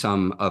to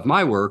some of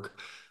my work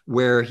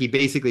where he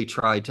basically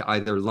tried to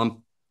either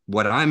lump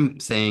what I'm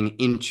saying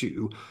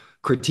into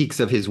critiques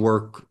of his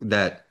work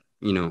that,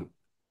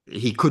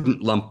 he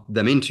couldn't lump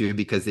them into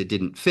because it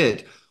didn't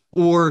fit,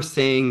 or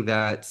saying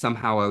that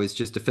somehow I was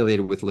just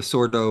affiliated with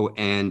Lasordo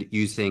and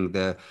using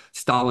the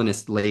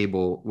Stalinist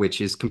label, which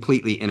is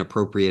completely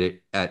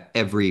inappropriate at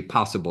every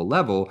possible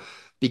level.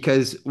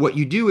 Because what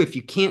you do if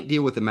you can't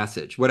deal with the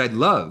message, what I'd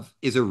love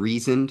is a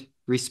reasoned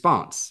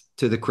response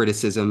to the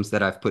criticisms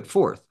that I've put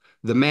forth.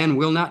 The man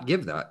will not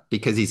give that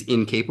because he's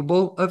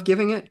incapable of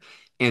giving it,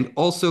 and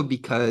also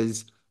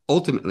because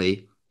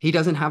ultimately he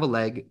doesn't have a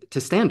leg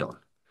to stand on.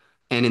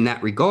 And in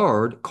that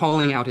regard,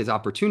 calling out his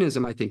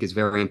opportunism, I think, is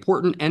very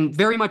important and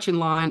very much in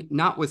line,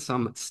 not with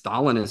some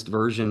Stalinist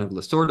version of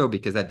Lasordo,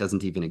 because that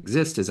doesn't even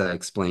exist, as I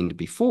explained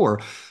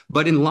before,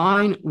 but in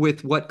line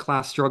with what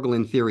class struggle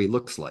in theory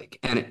looks like.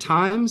 And at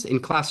times in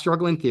class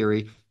struggle in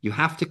theory, you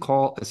have to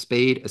call a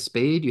spade a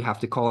spade. You have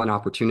to call an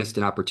opportunist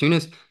an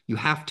opportunist. You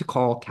have to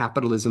call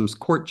capitalism's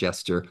court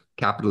jester,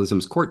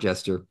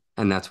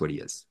 and that's what he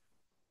is.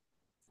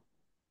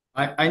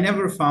 I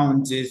never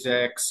found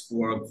Zizek's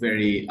work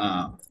very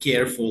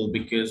careful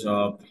because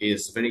of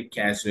his very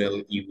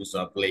casual use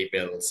of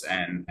labels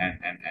and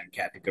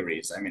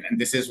categories. I mean,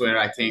 and this is where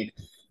I think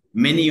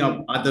many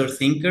of other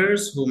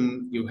thinkers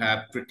whom you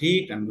have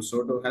critiqued and who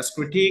sort of has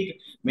critiqued,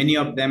 many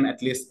of them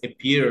at least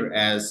appear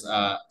as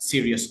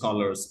serious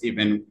scholars,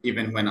 even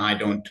when I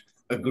don't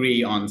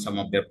agree on some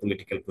of their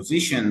political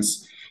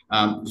positions.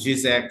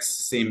 Zizek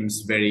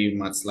seems very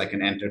much like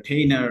an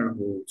entertainer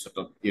who sort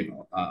of,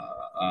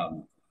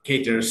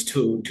 caters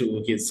to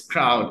his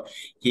crowd.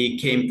 He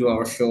came to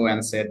our show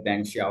and said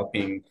Deng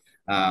Xiaoping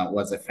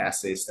was a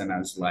fascist, and I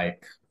was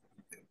like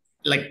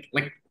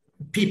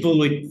people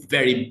with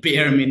very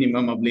bare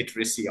minimum of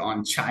literacy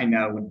on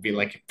China would be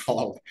like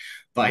appalled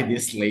by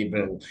this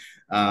label.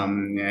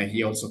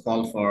 He also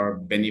called for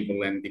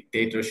benevolent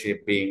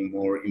dictatorship being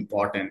more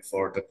important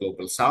for the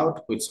global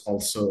south, which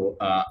also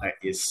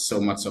is so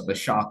much of a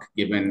shock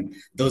given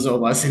those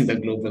of us in the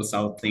global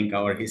south think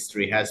our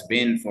history has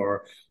been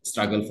for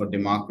struggle for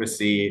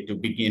democracy to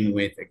begin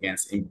with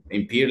against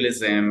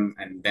imperialism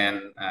and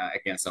then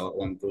against our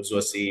own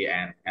bourgeoisie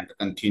and the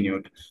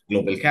continued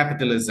global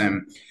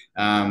capitalism.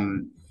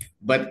 Um,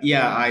 but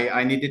yeah,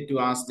 I needed to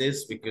ask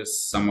this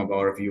because some of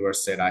our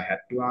viewers said I had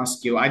to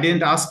ask you. I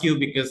didn't ask you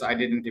because I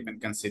didn't even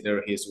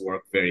consider his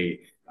work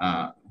very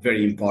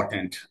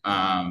important.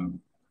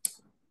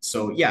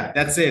 So yeah,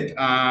 that's it.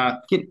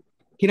 Can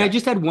can I Yeah.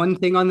 just add one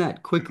thing on that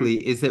Mhm.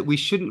 quickly? Is that we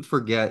shouldn't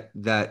forget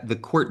that the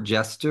court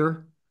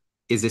jester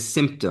is a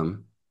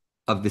symptom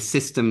of the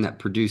system that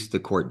produced the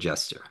court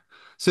jester.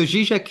 So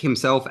Žižek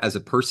himself as a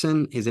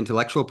person, his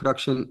intellectual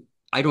production,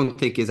 I don't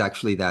think is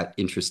actually that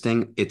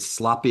interesting. It's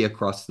sloppy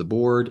across the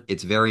board.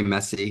 It's very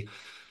messy,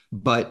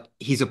 but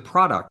he's a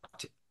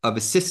product of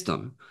a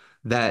system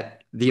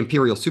that the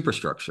imperial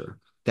superstructure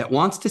that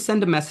wants to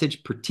send a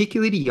message,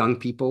 particularly to young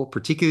people,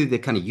 particularly the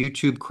kind of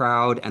YouTube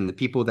crowd and the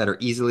people that are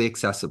easily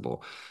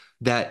accessible,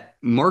 that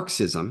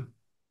Marxism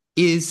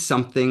is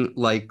something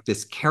like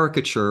this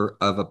caricature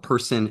of a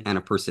person and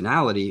a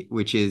personality,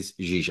 which is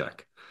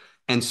Žižek.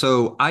 And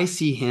so I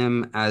see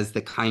him as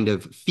the kind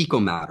of fecal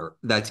matter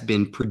that's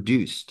been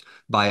produced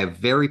by a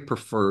very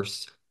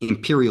perverse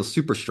imperial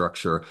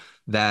superstructure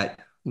that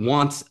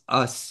wants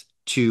us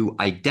to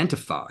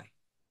identify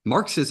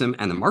Marxism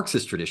and the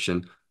Marxist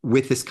tradition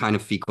with this kind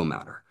of fecal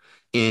matter.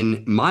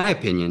 In my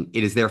opinion,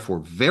 it is therefore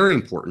very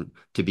important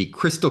to be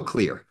crystal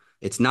clear.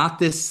 It's not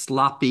this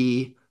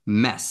sloppy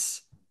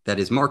mess that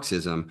is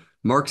Marxism.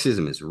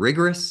 Marxism is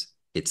rigorous,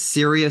 it's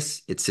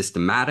serious, it's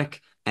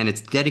systematic, and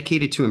it's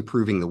dedicated to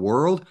improving the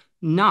world,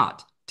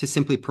 not to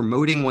simply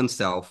promoting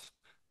oneself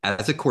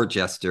as a court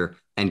jester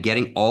and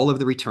getting all of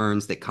the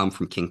returns that come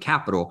from King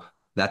Capital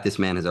that this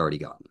man has already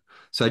gotten.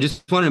 So I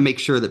just want to make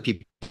sure that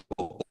people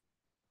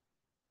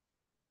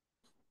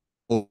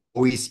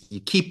always you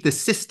keep the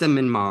system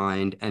in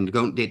mind and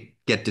don't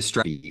get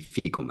distracted by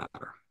fecal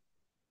matter.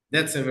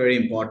 That's a very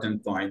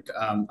important point.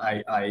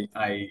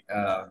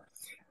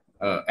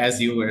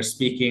 As you were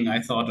speaking,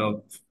 I thought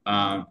of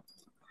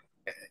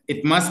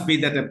it must be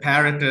that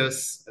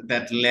apparatus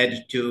that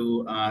led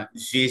to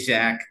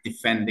Žižek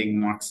defending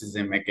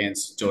Marxism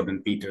against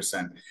Jordan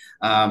Peterson.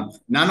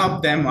 None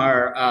of them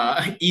are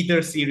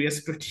either serious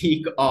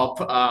critique of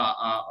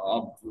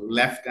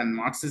left and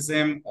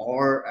Marxism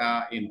or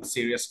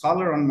serious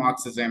scholar on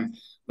Marxism.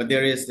 But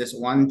there is this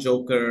one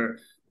joker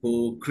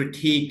who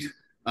critiqued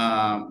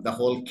the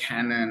whole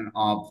canon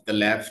of the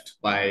left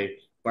by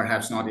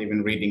perhaps not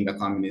even reading the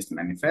Communist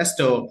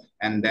Manifesto,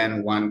 and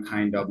then one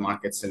kind of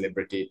market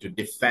celebrity to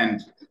defend,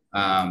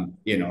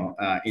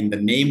 in the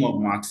name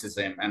of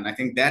Marxism. And I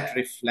think that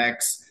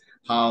reflects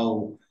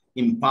how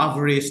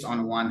impoverished,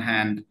 on one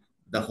hand,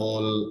 the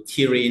whole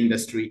theory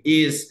industry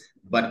is,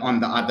 but on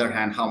the other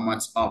hand, how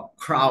much of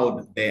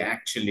crowd they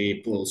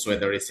actually pulls,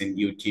 whether it's in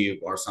YouTube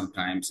or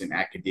sometimes in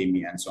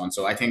academia and so on.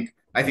 So I think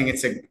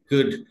it's a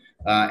good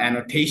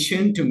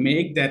annotation to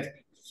make that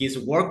his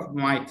work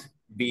might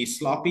be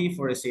sloppy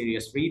for a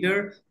serious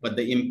reader, but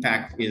the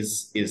impact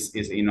is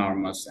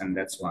enormous, and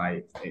that's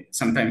why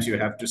sometimes you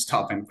have to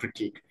stop and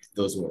critique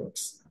those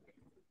works.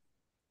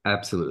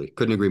 Absolutely.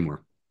 Couldn't agree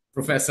more.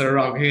 Professor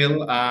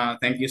Rockhill,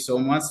 thank you so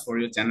much for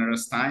your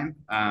generous time.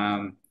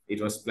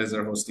 It was a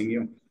pleasure hosting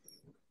you.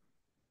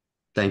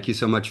 Thank you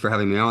so much for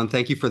having me on.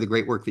 Thank you for the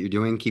great work that you're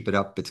doing. Keep it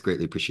up. It's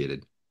greatly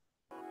appreciated.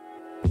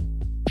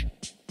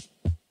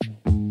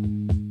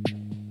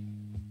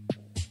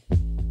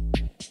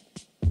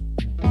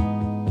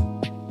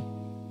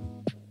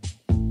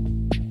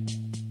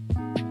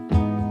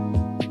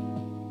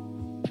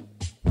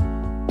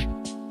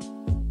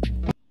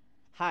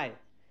 Hi,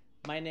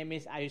 my name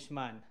is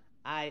Ayushman.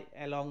 I,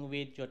 along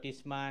with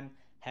Jyotisman,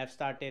 have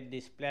started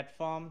this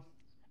platform.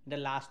 In the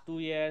last 2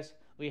 years,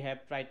 we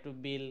have tried to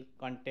build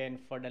content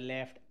for the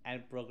left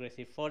and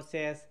progressive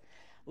forces.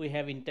 We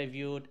have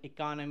interviewed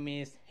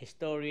economists,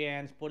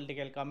 historians,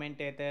 political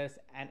commentators,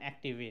 and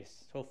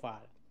activists so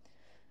far.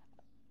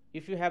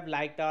 If you have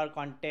liked our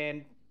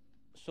content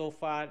so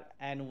far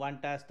and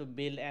want us to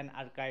build an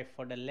archive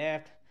for the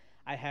left,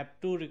 I have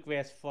two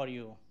requests for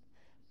you.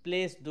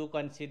 Please do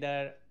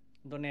consider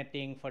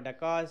donating for the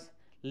cause.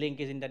 Link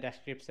is in the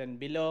description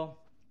below.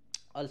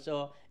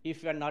 Also,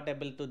 if you are not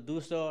able to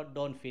do so,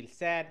 don't feel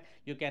sad.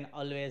 You can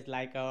always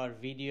like our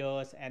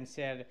videos and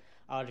share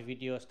our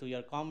videos to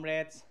your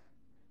comrades.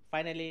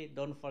 Finally,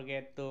 don't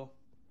forget to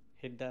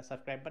hit the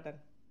subscribe button.